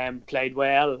played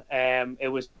well.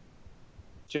 It was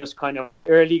just kind of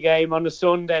early game on a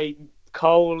Sunday,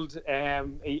 cold.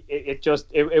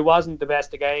 It wasn't the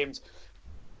best of games,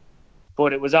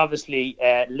 but it was obviously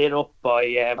lit up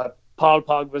by Paul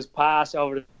Pogba's pass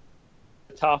over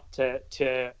the top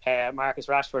to Marcus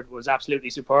Rashford was absolutely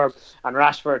superb. And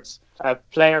Rashford's a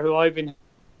player who I've been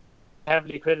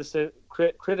heavily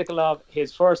critical of.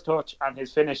 His first touch and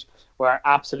his finish were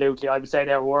absolutely, I would say,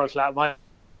 they were world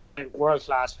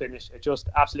class finish. It just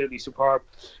absolutely superb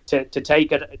to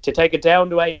take it down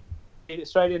the way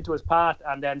straight into his path,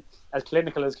 and then as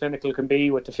clinical can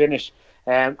be with the finish.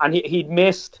 And he'd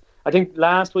missed. I think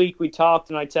last week we talked,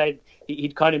 and I'd said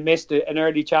he'd kind of missed an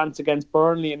early chance against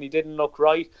Burnley, and he didn't look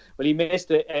right. Well, he missed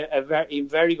a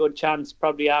very good chance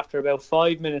probably after about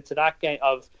 5 minutes of that game,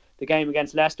 of the game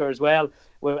against Leicester as well,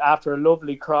 after a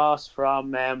lovely cross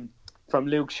from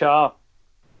Luke Shaw,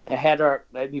 a header.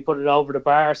 He put it over the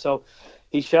bar. So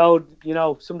he showed,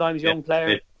 sometimes young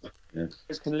players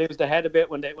can lose their head a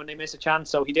bit when they miss a chance.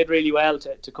 So he did really well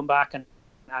to come back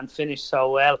and finish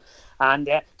so well. And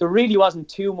there really wasn't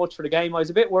too much for the game. I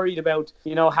was a bit worried about,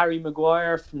 Harry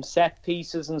Maguire from set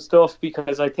pieces and stuff,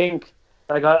 because I think,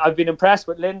 I've been impressed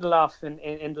with Lindelof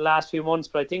in the last few months,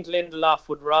 but I think Lindelof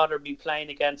would rather be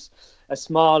playing against a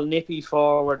small, nippy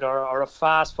forward or a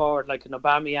fast forward like an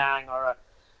Aubameyang or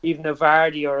even a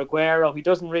Vardy or Aguero. He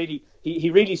doesn't really,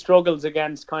 he really struggles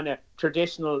against kind of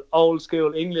traditional old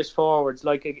school English forwards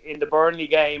like in the Burnley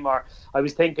game. Or I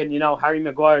was thinking, Harry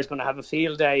Maguire is going to have a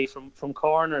field day from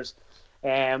corners.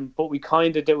 But we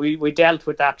kind of we dealt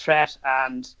with that threat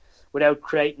and without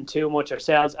creating too much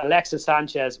ourselves. Alexis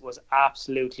Sanchez was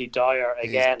absolutely dire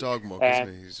again. He's dog muck,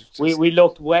 isn't he? We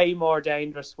looked way more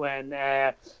dangerous when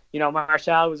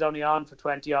Martial was only on for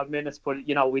 20 odd minutes, but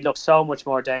we looked so much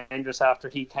more dangerous after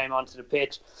he came onto the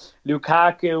pitch.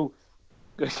 Lukaku,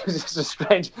 this is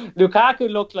strange. Lukaku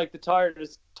looked like the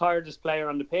tiredest player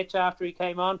on the pitch after he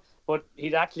came on, but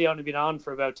he'd actually only been on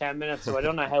for about 10 minutes, so I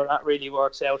don't know how that really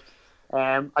works out.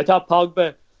 I thought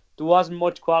Pogba, there wasn't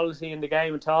much quality in the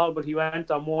game at all, but he went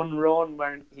on one run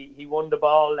where he won the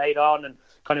ball late on and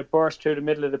kind of burst through the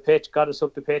middle of the pitch, got us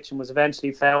up the pitch and was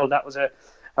eventually fouled. That was a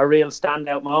real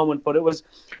standout moment, but it was,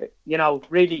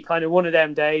 really kind of one of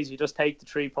them days. You just take the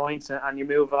 3 points and you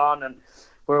move on, and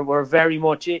we're very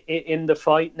much in the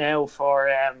fight now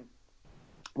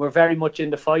we're very much in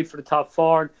the fight for the top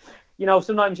four.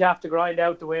 Sometimes you have to grind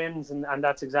out the wins, and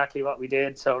that's exactly what we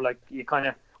did. So you kind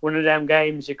of, one of them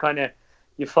games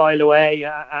you file away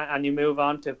and you move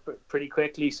on to pretty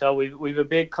quickly. So we've a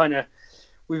big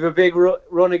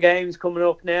run of games coming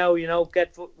up now.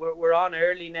 We're on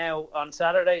early now on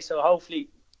Saturday, so hopefully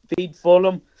beat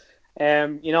Fulham.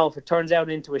 If it turns out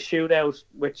into a shootout,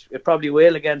 which it probably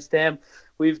will against them,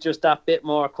 we've just that bit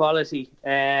more quality.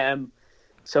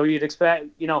 So you'd expect,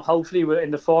 hopefully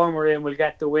in the form we're in, we'll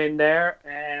get the win there.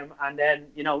 And then,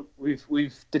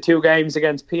 we've the 2 games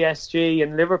against PSG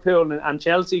and Liverpool and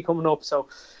Chelsea coming up. So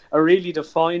a really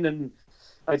defining,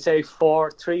 I'd say,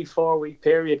 3-4 week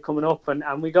period coming up.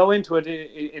 And we go into it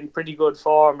in pretty good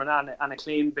form and a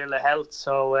clean bill of health.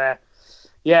 So,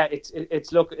 yeah,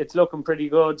 it's looking pretty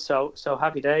good. So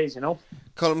happy days, you know.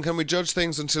 Colin, can we judge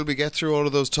things until we get through all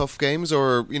of those tough games,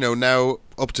 or now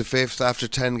up to fifth after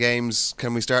 10 games,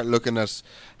 can we start looking at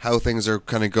how things are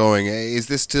kind of going? Is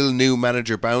this still new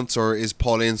manager bounce, or is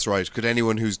Paul Ince right? Could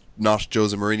anyone who's not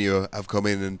Jose Mourinho have come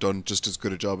in and done just as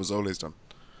good a job as Ole's done?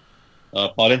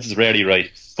 Paul Ince is rarely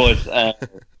right, but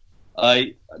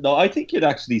I think it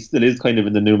actually still is kind of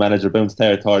in the new manager bounce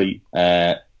territory.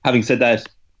 Having said that,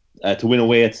 to win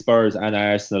away at Spurs and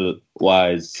Arsenal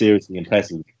was seriously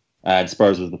impressive. And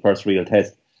Spurs was the first real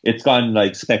test. It's gone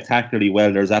spectacularly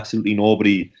well. There's absolutely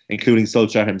nobody, including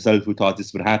Solskjaer himself, who thought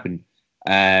this would happen.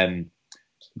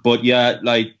 But yeah,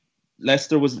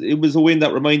 Leicester was a win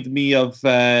that reminded me of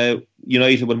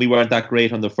United when we weren't that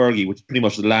great under Fergie, which pretty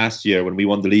much was last year when we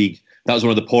won the league. That was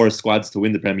one of the poorest squads to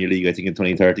win the Premier League, I think, in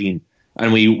 2013,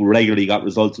 and we regularly got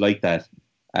results like that.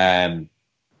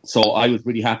 So I was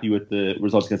really happy with the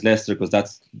results against Leicester, because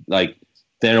that's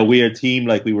they're a weird team,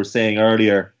 like we were saying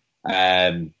earlier.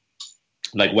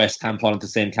 West Ham fall into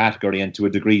the same category, and to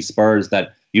a degree Spurs,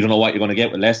 that you don't know what you're going to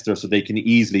get with Leicester, so they can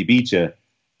easily beat you.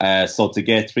 So to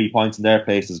get 3 points in their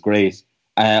place is great.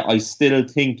 I still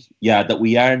think, that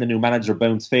we are in the new manager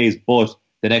bounce phase, but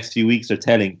the next few weeks are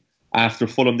telling. After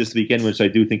Fulham this weekend, which I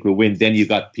do think will win, then you've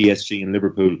got PSG and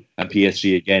Liverpool and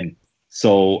PSG again.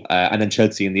 So and then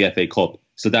Chelsea in the FA Cup.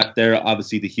 So that they're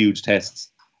obviously the huge tests.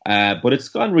 But it's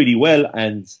gone really well.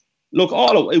 And look,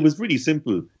 it was really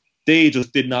simple. They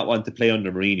just did not want to play under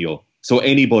Mourinho. So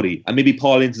anybody, and maybe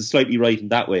Paul Ince is slightly right in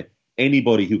that way,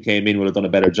 anybody who came in would have done a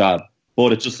better job.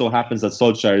 But it just so happens that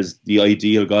Solskjaer is the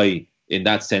ideal guy in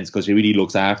that sense, because he really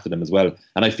looks after them as well.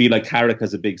 And I feel like Carrick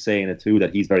has a big say in it too,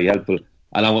 that he's very helpful,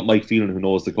 along with Mike Phelan, who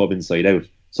knows the club inside out.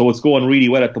 So it's going really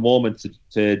well at the moment.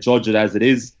 To judge it as it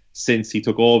is, since he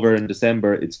took over in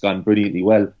December, it's gone brilliantly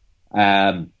well.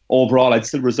 Overall, I'd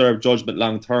still reserve judgment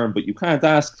long term, but you can't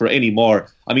ask for any more.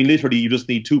 I mean, literally, you just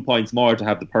need 2 points more to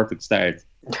have the perfect start.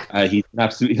 He's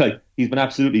been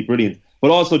absolutely brilliant.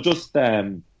 But also, just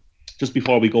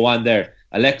before we go on there,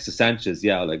 Alexis Sanchez,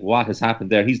 what has happened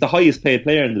there? He's the highest paid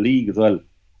player in the league as well.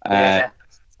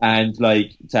 And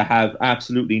to have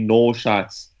absolutely no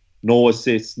shots, no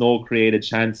assists, no created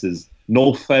chances,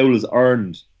 no fouls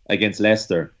earned against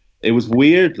Leicester. It was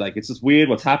weird. It's just weird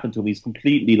what's happened to him. He's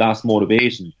completely lost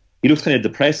motivation. He looks kind of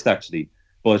depressed, actually.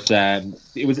 But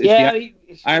the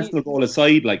Arsenal goal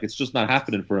aside, it's just not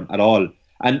happening for him at all.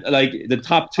 And the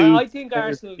top two, I think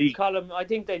Arsenal, Colin, I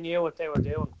think they knew what they were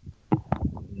doing.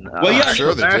 Well, yeah,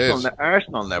 sure they did.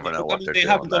 Arsenal never know what they're doing.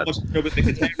 They haven't done much to do with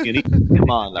Mkhitaryan.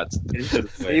 Come on, lads.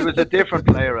 He was a different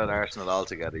player at Arsenal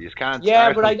altogether. You can't.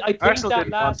 Yeah, Arsenal,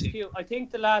 but I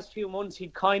think the last few months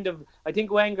he'd kind of. I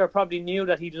think Wenger probably knew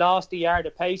that he'd lost a yard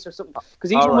of pace or something.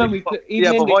 Because even when we,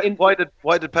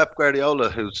 why did Pep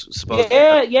Guardiola, who's supposed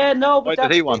no, but why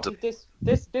did he want him?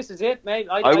 This is it, mate.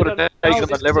 I would have taken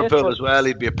him at Liverpool as well.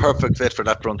 He'd be a perfect fit for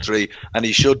that front three, and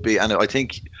he should be. And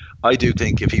I do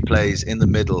think if he plays in the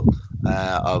middle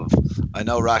I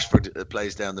know Rashford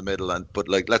plays down the middle, but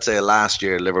let's say last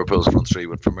year Liverpool's front three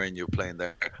with Firmino playing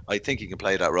there, I think he can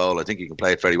play that role. I think he can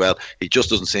play it very well. He just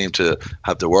doesn't seem to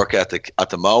have the work ethic at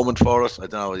the moment for it. I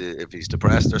don't know if he's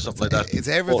depressed or something like that. It's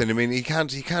everything. I mean, he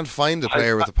can't find a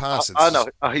player with a pass. I know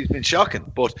he's been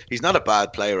shocking, but he's not a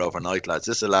bad player overnight, lads.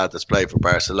 This is a lad that's played for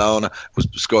Barcelona,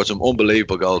 scored some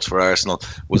unbelievable goals for Arsenal,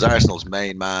 was Arsenal's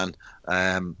main man.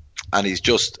 And he's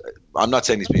just, I'm not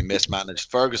saying he's been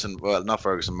mismanaged.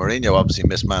 Mourinho obviously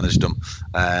mismanaged him,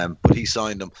 but he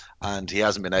signed him and he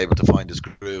hasn't been able to find his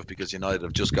groove because United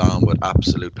have just gone with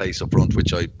absolute pace up front,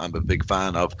 which I'm a big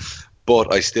fan of.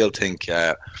 But I still think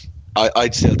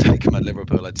I'd still take him at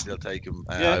Liverpool. I'd still take him.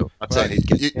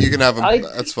 You can have him.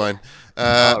 That's fine.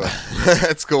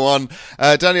 Let's go on.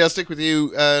 Danny, I'll stick with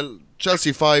you.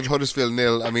 Chelsea 5, Huddersfield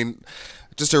 0. I mean,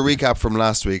 just a recap from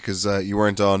last week, because you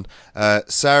weren't on.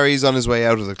 Sarri's on his way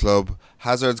out of the club.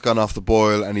 Hazard's gone off the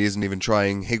boil and he isn't even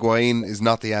trying. Higuain is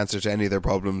not the answer to any of their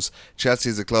problems.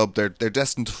 Chelsea as a club, they're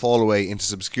destined to fall away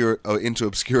into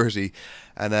obscurity.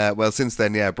 And since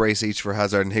then, brace each for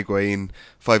Hazard and Higuain.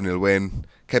 5-0 win.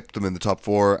 Kept them in the top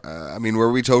 4. I mean,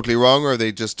 were we totally wrong, or are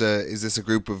they just? Is this a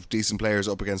group of decent players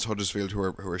up against Huddersfield who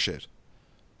are shit?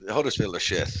 Huddersfield are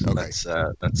shit. Okay.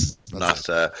 That's not.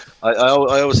 I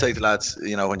always say to lads,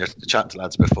 when you're chatting to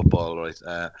lads about football,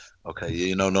 right? Okay,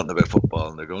 you know nothing about football,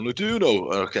 and they're going, "Do you know?"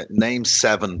 Okay, name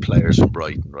 7 players from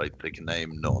Brighton, right? They can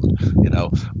name none.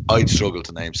 I'd struggle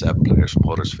to name 7 players from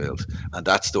Huddersfield, and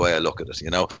that's the way I look at it.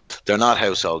 They're not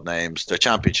household names; they're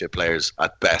championship players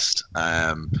at best.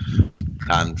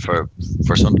 And for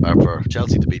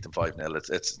Chelsea to beat them 5-0,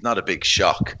 it's not a big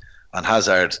shock. And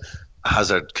Hazard,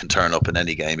 Hazard can turn up in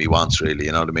any game he wants, really.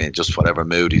 You know what I mean? Just whatever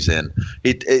mood he's in.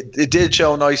 It did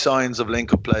show nice signs of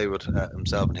link-up play with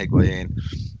himself and Higuain.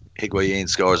 Higuain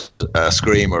scores a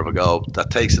screamer of a goal that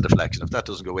takes a deflection. If that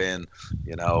doesn't go in,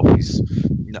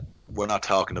 we're not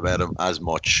talking about him as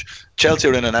much. Chelsea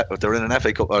are they're in an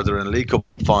FA Cup or they're in a League Cup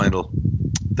final.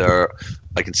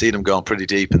 I can see them going pretty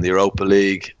deep in the Europa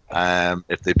League.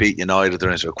 If they beat United, they're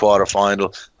into a quarter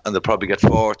final, and they'll probably get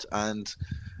fourth. And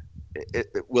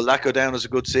will that go down as a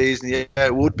good season? Yeah,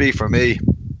 it would be for me.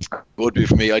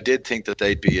 I did think that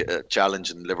they'd be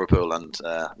challenging Liverpool and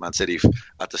Man City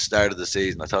at the start of the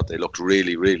season. I thought they looked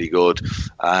really, really good.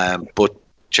 But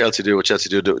Chelsea do what Chelsea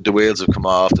do. The wheels have come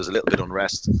off. There's a little bit of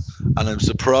unrest. And I'm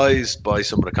surprised by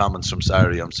some of the comments from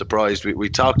Sarri. I'm surprised. We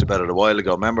talked about it a while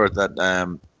ago. Remember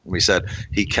that we said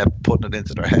he kept putting it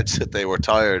into their heads that they were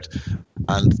tired.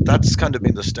 And that's kind of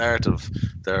been the start of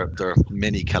their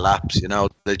mini collapse. You know,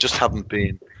 they just haven't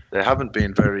been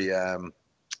very...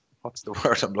 what's the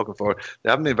word I'm looking for?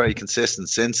 They haven't been very consistent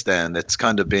since then. It's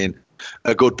kind of been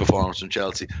a good performance from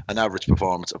Chelsea, an average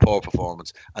performance, a poor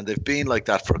performance, and they've been like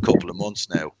that for a couple of months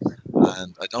now.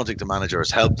 And I don't think the manager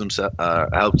has helped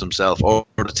himself or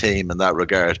the team in that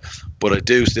regard. But I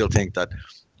do still think that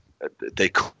they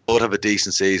could have a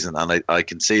decent season, and I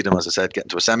can see them, as I said, getting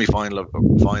to a semi-final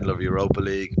of Europa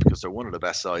League because they're one of the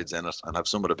best sides in it and have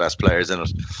some of the best players in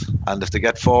it. And if they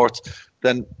get fourth,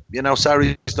 then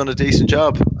Sarri's done a decent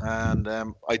job. And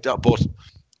but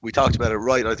we talked about it,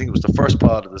 right? I think it was the first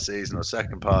part of the season or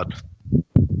second part.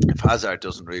 If Hazard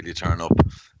doesn't really turn up,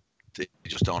 they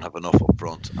just don't have enough up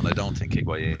front. And I don't think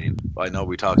Higuain, I know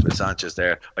we talked about Sanchez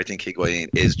there, I think Higuain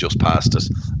is just past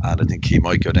us, and I think he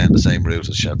might go down the same route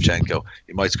as Shevchenko.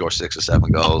 He might score 6 or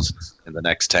 7 goals in the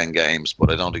next 10 games,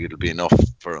 but I don't think it'll be enough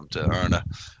for him to earn a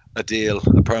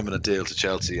permanent deal to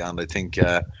Chelsea. And I think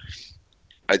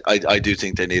I do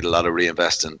think they need a lot of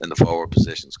reinvesting in the forward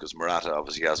positions because Morata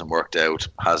obviously hasn't worked out.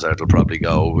 Hazard will probably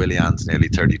go. Willian's nearly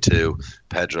 32.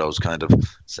 Pedro's kind of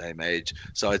same age.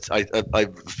 So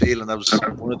I'm feeling that was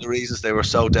one of the reasons they were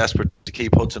so desperate to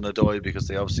keep Hudson-Odoi, because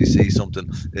they obviously see something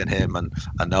in him and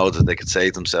know that they could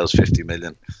save themselves 50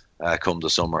 million come the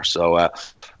summer. So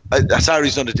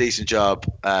Sarri's done a decent job.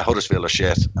 Huddersfield are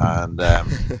shit, and I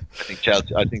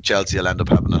think Chelsea will end up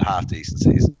having a half decent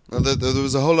season. Well, there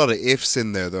was a whole lot of ifs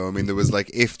in there, though. I mean, there was like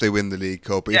if they win the League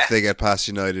Cup, if they get past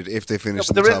United, if they finish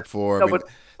in the top four.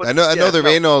 I know they're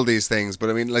in all these things, but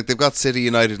I mean, like they've got City,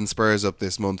 United, and Spurs up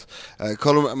this month.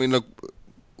 Colin, I mean, look,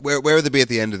 where would they be at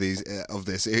the end of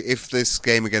this? If this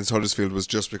game against Huddersfield was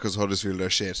just because Huddersfield are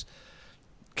shit,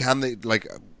 can they like?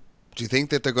 Do you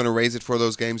think that they're going to raise it for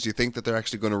those games? Do you think that they're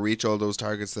actually going to reach all those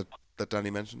targets that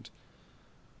Danny mentioned?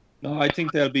 No, I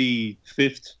think they'll be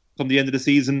 5th come the end of the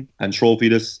season and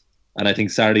trophyless, and I think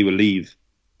Sarri will leave.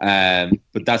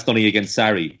 But that's only against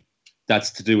Sarri.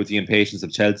 That's to do with the impatience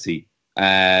of Chelsea.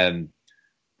 I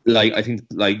think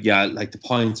the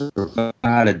points are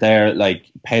valid there. Like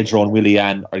Pedro and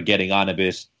Willian are getting on a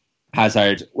bit.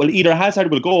 Hazard, well, either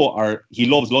Hazard will go or he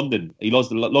loves London. He loves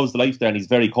the life there, and he's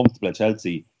very comfortable at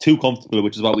Chelsea. Too comfortable,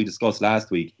 which is what we discussed last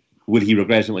week. Will he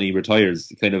regret it when he retires?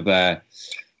 Kind of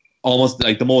almost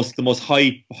like the most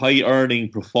high earning,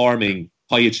 performing,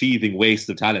 high achieving waste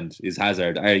of talent is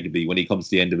Hazard, arguably, when he comes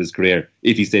to the end of his career,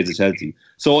 if he stays at Chelsea.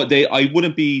 So I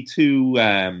wouldn't be too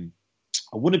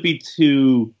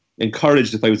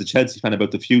encouraged if I was a Chelsea fan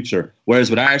about the future. Whereas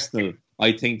with Arsenal,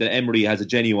 I think that Emery has a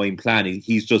genuine plan.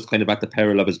 He's just kind of at the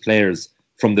peril of his players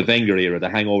from the Wenger era, the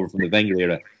hangover from the Wenger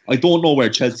era. I don't know where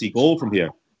Chelsea go from here.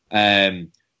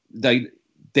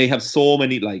 They have so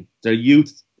many, like their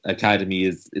youth academy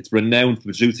it's renowned for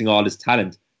producing all this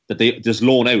talent that they just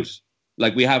loan out.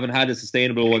 Like we haven't had a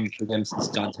sustainable one for them since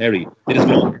John Terry. They just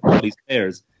loan all these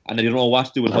players, and they don't know what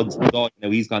to do with Hudson-Odoi.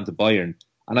 Now he's gone to Bayern,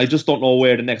 and I just don't know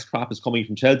where the next crop is coming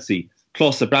from Chelsea.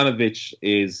 Plus, Abramovich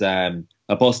is a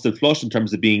busted flush in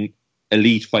terms of being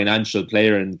elite financial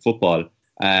player in football.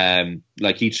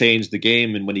 Like he changed the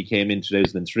game and when he came in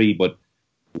 2003, but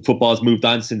football's moved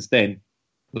on since then,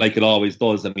 like it always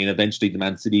does. I mean, eventually the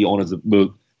Man City owners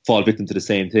will fall victim to the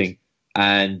same thing.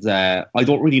 And I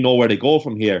don't really know where they go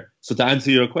from here. So to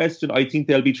answer your question, I think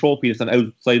they'll be trophyless and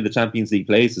outside the Champions League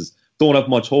places. Don't have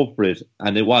much hope for it.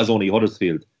 And it was only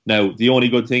Huddersfield. Now, the only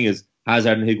good thing is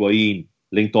Hazard and Higuain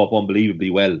linked up unbelievably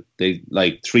well. They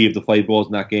 3 of the 5 goals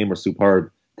in that game were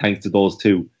superb, thanks to those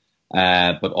two.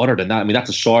 But other than that, I mean, that's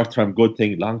a short-term good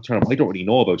thing. Long-term, I don't really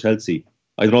know about Chelsea.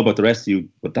 I don't know about the rest of you,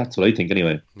 but that's what I think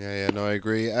anyway. Yeah, no, I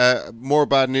agree. More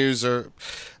bad news.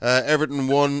 Everton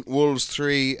 1, Wolves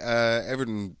 3.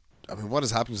 Everton I mean, what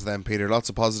has happened to them, Peter? Lots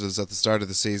of positives at the start of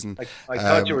the season. I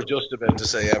thought you were just about to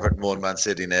say Everton 1, Man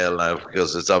City 0 now,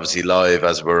 because it's obviously live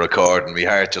as we're recording. My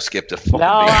heart just skipped a fucking beat.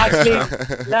 No,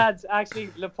 actually, lads,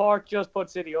 Laporte just put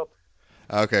City up.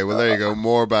 Okay, well, there you go.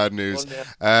 More bad news.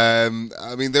 I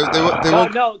mean, they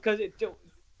won't... No, because it...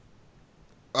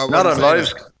 Not on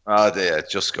live. Oh, yeah,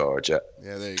 just scored, yeah.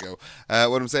 Yeah, there you go.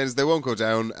 What I'm saying is they won't go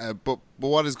down, but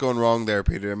what is going wrong there,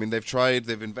 Peter? I mean,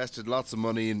 they've invested lots of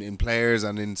money in players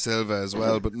and in Silva as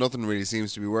well, but nothing really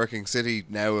seems to be working. City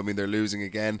now, I mean, they're losing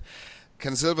again.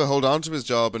 Can Silva hold on to his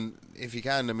job? And if he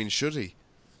can, I mean, should he?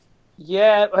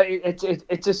 Yeah,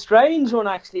 it's a strange one,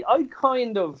 actually. I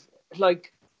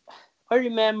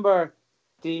remember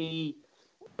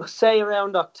say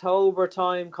around October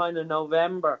time, kind of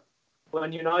November,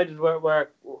 when United were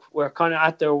kind of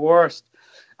at their worst.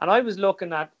 And I was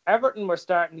looking at Everton were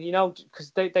starting,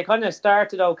 because they kind of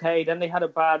started okay, then they had a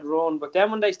bad run. But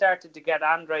then when they started to get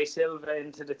Andre Silva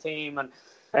into the team, and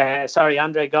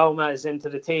Andre Gomez into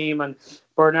the team, and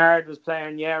Bernard was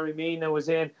playing, Yerry Mina was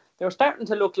in, they were starting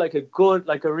to look like a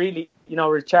really,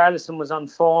 Richarlison was on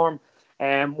form.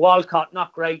 Walcott,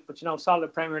 not great, but,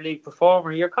 solid Premier League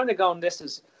performer. You're kind of going, this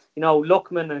is...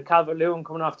 Lookman and Calvert-Lewin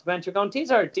coming off the bench. You're going, these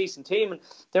are a decent team, and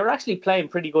they were actually playing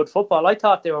pretty good football. I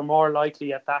thought they were more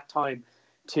likely at that time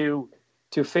to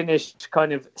finish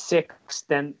kind of sixth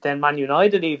than Man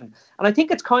United even. And I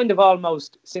think it's kind of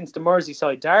almost since the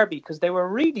Merseyside derby, because they were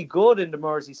really good in the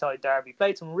Merseyside derby,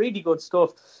 played some really good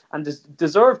stuff, and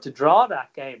deserved to draw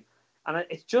that game. And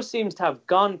it just seems to have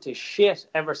gone to shit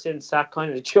ever since that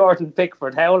kind of Jordan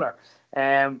Pickford howler.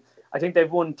 I think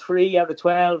they've won 3 out of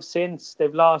 12 since.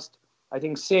 They've lost, I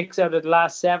think, 6 out of the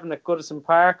last 7 at Goodison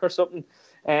Park or something.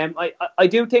 I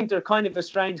do think they're kind of a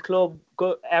strange club,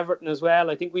 Everton as well.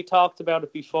 I think we talked about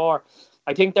it before.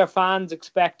 I think their fans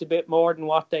expect a bit more than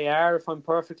what they are, if I'm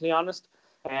perfectly honest.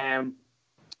 Some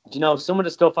of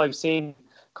the stuff I've seen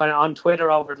kind of on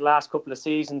Twitter over the last couple of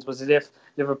seasons was as if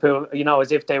Liverpool,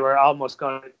 as if they were almost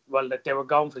that they were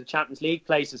going for the Champions League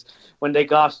places when they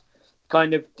got...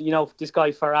 kind of, this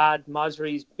guy Farhad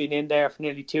Masri's been in there for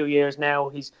nearly 2 years now.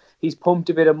 He's pumped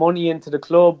a bit of money into the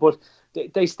club, but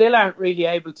they still aren't really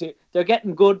able to. They're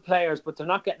getting good players, but they're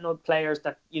not getting good players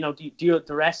that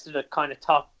the rest of the kind of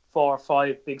top 4 or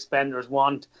 5 big spenders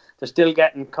want. They're still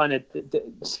getting kind of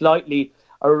slightly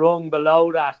a rung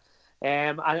below that.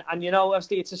 And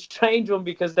obviously it's a strange one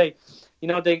because they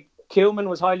Koeman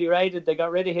was highly rated. They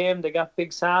got rid of him. They got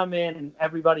Big Sam in.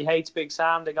 Everybody hates Big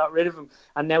Sam. They got rid of him.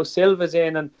 And now Silva's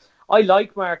in. And I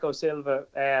like Marco Silva.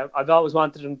 I've always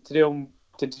wanted him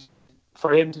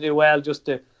for him to do well, just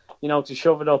to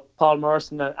shove it up Paul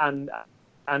Merson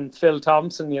and Phil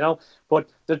Thompson, But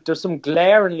there's some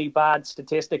glaringly bad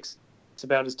statistics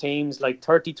about his teams, like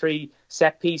 33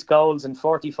 set-piece goals in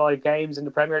 45 games in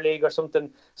the Premier League or something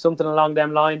along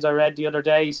them lines I read the other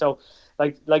day. So,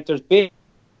 like there's big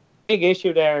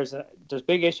issue there. There's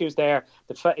big issues there.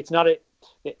 It's not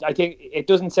I think it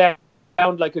doesn't sound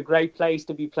like a great place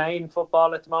to be playing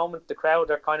football at the moment. The crowd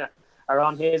are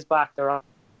on his back. They're on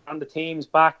the team's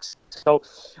backs. So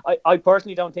I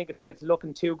personally don't think it's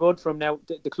looking too good for him now.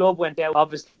 The club went out,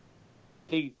 obviously.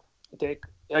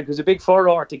 It was a big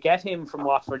furore to get him from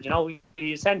Watford.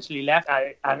 He essentially left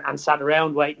and sat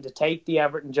around waiting to take the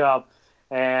Everton job.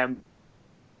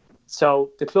 So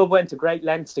the club went to great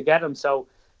lengths to get him. So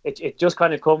it just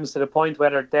kind of comes to the point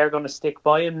whether they're going to stick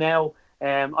by him now.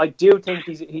 I do think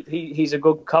he's a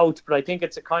good coach, but I think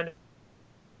it's a kind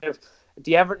of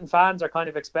the Everton fans are kind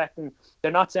of expecting.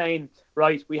 They're not saying,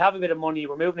 right, we have a bit of money,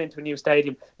 we're moving into a new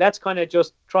stadium, let's kind of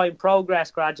just try and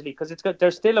progress gradually, because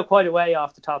they're still quite a way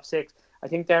off the top 6. I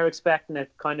think they're expecting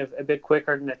it kind of a bit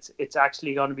quicker than it's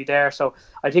actually going to be there. So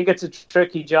I think it's a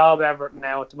tricky job, Everton,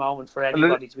 now at the moment for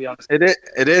anybody, to be honest.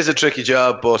 It is a tricky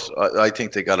job, but I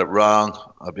think they got it wrong.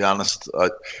 I'll be honest. I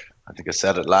think I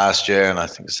said it last year, and I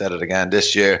think I said it again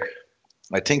this year.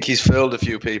 I think he's fooled a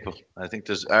few people. I think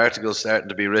there's articles starting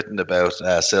to be written about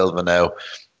Silva now.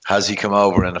 Has he come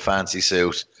over in a fancy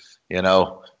suit? And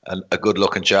a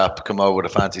good-looking chap come over with a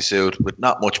fancy suit with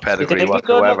not much pedigree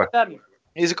whatsoever.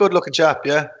 He's a good-looking chap,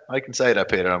 yeah. I can say that,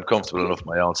 Peter. I'm comfortable enough with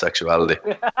my own sexuality.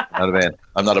 You know what I mean?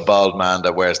 I'm not a bald man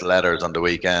that wears leathers on the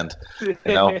weekend,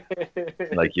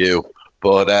 like you.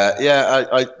 But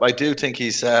I do think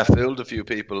he's fooled a few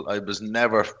people. I was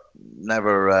never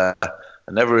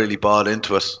really bought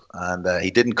into it, and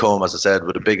he didn't come, as I said,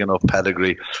 with a big enough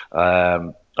pedigree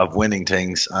of winning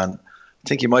things. And I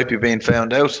think he might be being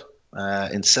found out.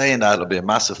 In saying that, I'll be a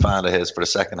massive fan of his for the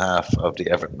second half of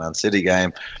the Everton Man City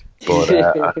game. But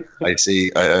I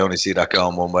only see that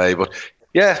going one way. But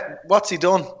yeah, what's he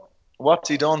done?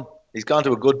 He's gone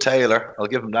to a good tailor. I'll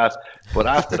give him that. But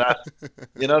after that,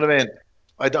 you know what I mean?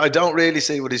 I don't really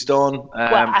see what he's done.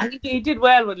 Well, he did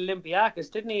well with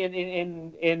Olympiacos, didn't he?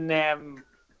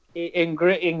 In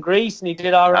Greece, and he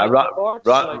did all right.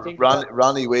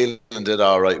 Ronnie Whelan did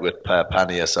all right with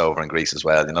Panias over in Greece as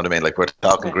well. You know what I mean? Like, we're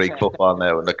talking Greek football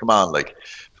now, and like, come on, like,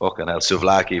 fucking hell,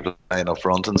 Souvlaki playing up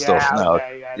front and stuff.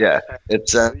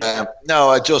 It's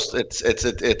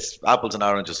it's apples and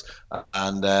oranges.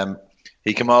 And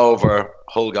he came over.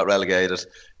 Hull got relegated.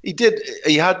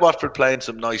 He had Watford playing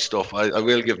some nice stuff. I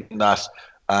will give him that.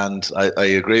 And I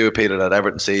agree with Peter that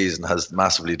Everton season has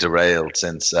massively derailed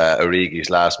since Origi's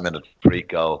last minute free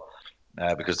goal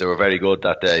because they were very good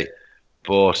that day.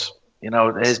 But, you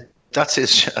know, that's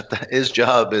his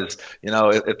job is, you know,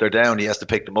 if they're down, he has to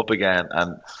pick them up again.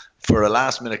 And for a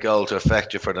last minute goal to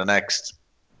affect you for the next,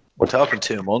 we're talking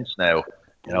 2 months now.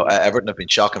 You know, Everton have been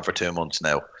shocking for 2 months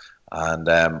now.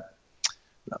 And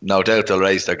no doubt they'll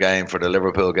raise their game for the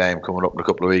Liverpool game coming up in a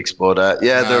couple of weeks. But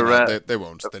they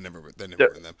won't. They never win them.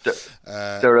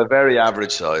 They're a very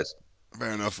average size.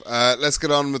 Fair enough. Let's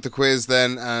get on with the quiz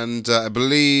then. And I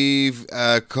believe,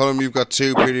 Colm, you've got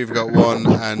 2, Peter, you've got 1,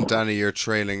 and Danny, you're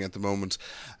trailing at the moment.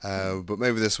 But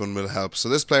maybe this one will help. So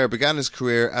this player began his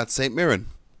career at St Mirren.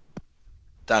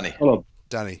 Danny. Colm.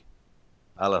 Danny.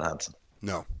 Alan Hansen.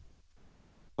 No.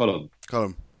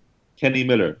 Colm. Kenny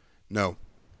Miller. No.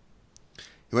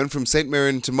 He went from St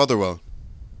Mirren to Motherwell.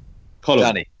 Colm.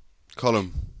 Danny.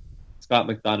 Colm. Scott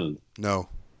McDonald. No.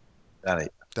 Danny.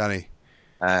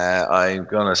 I'm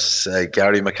going to say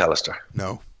Gary McAllister.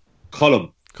 No.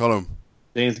 Colm.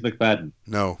 James McFadden.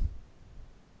 No.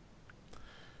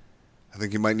 I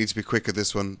think you might need to be quick at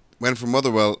this one. Went from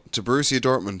Motherwell to Borussia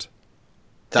Dortmund.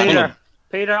 Peter,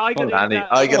 I get in. Danny,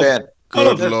 I get in.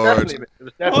 Good Lord. It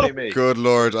was definitely me. Good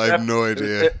Lord, I have no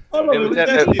idea. It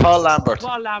was Paul Lambert. It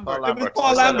was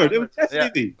Paul Lambert. It was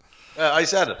definitely me. I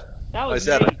said it. That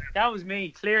was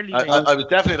me. Clearly me. I was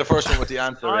definitely the first one with the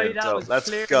answer. So let's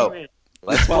go. Me.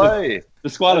 Let's play.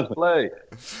 Let's play.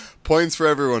 Points for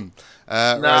everyone.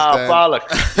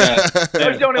 Bollocks. I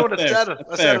was the only one that said it.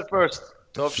 I said it first.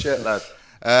 Tough shit, lad.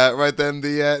 Right then,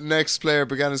 the next player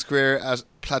began his career at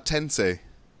Platense.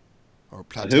 Or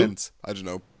Platense. I don't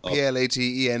know. Platense.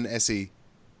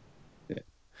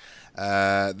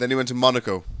 Yeah. Then he went to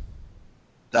Monaco.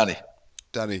 Danny.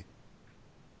 That's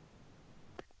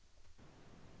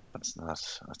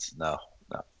no.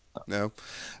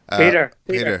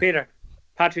 Peter.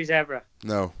 Patrice Evra.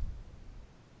 No.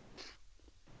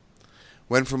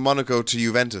 Went from Monaco to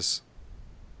Juventus.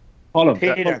 Colm.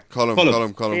 Peter.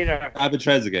 Peter. David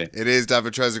Trezeguet. It is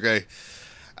David Trezeguet.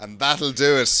 And that'll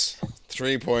do it.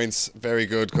 3 points. Very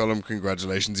good, Colm.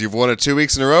 Congratulations. You've won it 2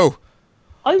 weeks in a row.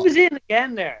 I was in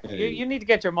again there. You need to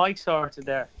get your mic sorted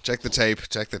there. Check the tape.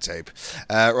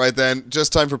 Right then,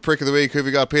 just time for Prick of the Week. Who have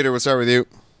you got, Peter? We'll start with you.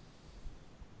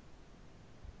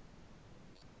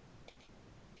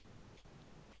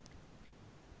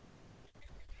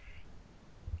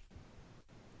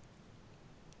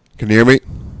 Can you hear me?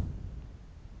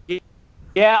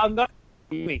 Yeah, I'm going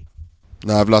to hear me.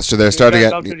 No, I've lost you there. Start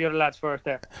again. Go to the other lads first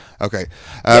there. Okay.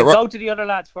 Go to the other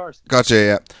lads first. Gotcha,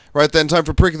 yeah. Right then, time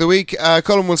for Prick of the Week.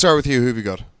 Colm, we'll start with you. Who have you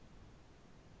got?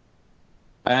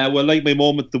 Well, like my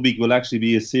moment of the week will actually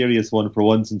be a serious one for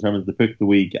once in terms of the Prick of the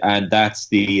Week, and that's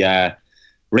the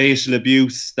racial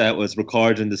abuse that was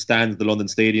recorded in the stands of the London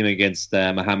Stadium against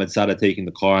Mohamed Salah taking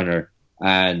the corner.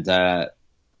 And,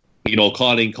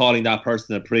 calling that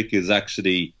person a prick is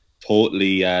actually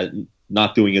totally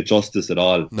not doing it justice at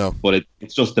all. No. But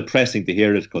it's just depressing to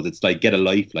hear it because it's like, get a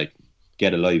life,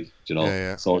 you know.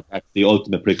 Yeah. So that's the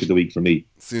ultimate Prick of the Week for me.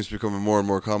 Seems to be becoming more and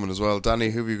more common as well. Danny,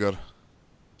 who have you got?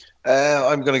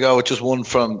 I'm going to go with just one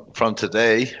from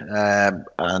today,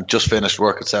 and just finished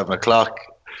work at 7:00.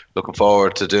 Looking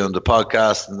forward to doing the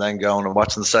podcast and then going and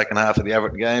watching the second half of the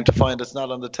Everton game to find it's not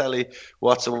on the telly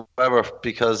whatsoever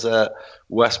because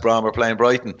West Brom are playing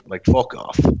Brighton. Like, fuck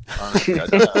off. Honestly, I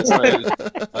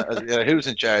don't know. Who's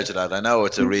in charge of that? I know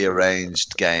it's a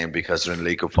rearranged game because they're in the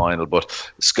League Cup final, but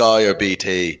Sky or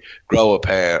BT, grow a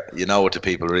pair. You know what the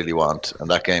people really want, and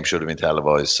that game should have been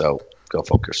televised. So go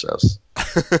fuck yourselves.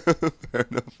 Fair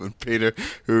enough. And Peter,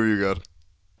 who have you got?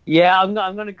 Yeah, I'm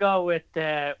going to go with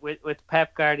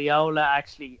Pep Guardiola.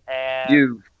 Actually,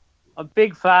 I'm a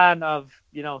big fan of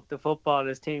the football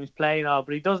his team's playing on,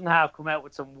 but he doesn't have come out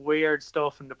with some weird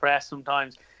stuff in the press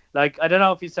sometimes. Like, I don't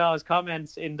know if you saw his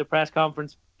comments in the press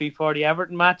conference before the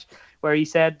Everton match, where he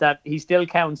said that he still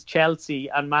counts Chelsea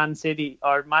and Man City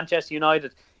or Manchester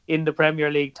United in the Premier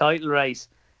League title race.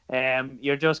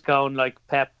 You're just going like,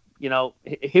 Pep,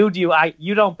 who do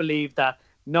you don't believe that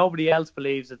nobody else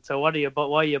believes it. So why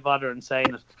are you bothering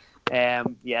saying it?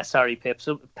 Yeah, sorry, Pep.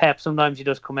 Pep, sometimes you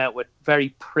just come out with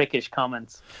very prickish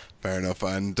comments. Fair enough,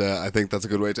 and I think that's a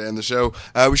good way to end the show.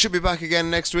 We should be back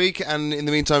again next week, and in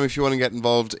the meantime, if you want to get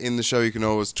involved in the show, you can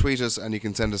always tweet us, and you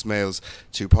can send us mails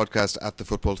to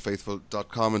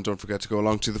podcast@thefootballfaithful.com, and don't forget to go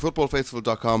along to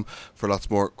thefootballfaithful.com for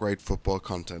lots more great football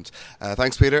content.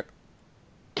 Thanks, Peter.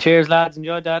 Cheers, lads.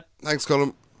 Enjoyed that. Thanks,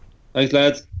 Colm. Thanks,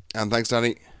 lads. And thanks,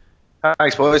 Danny.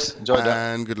 Thanks, boys. Enjoyed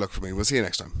that. And good luck for me. We'll see you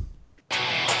next time.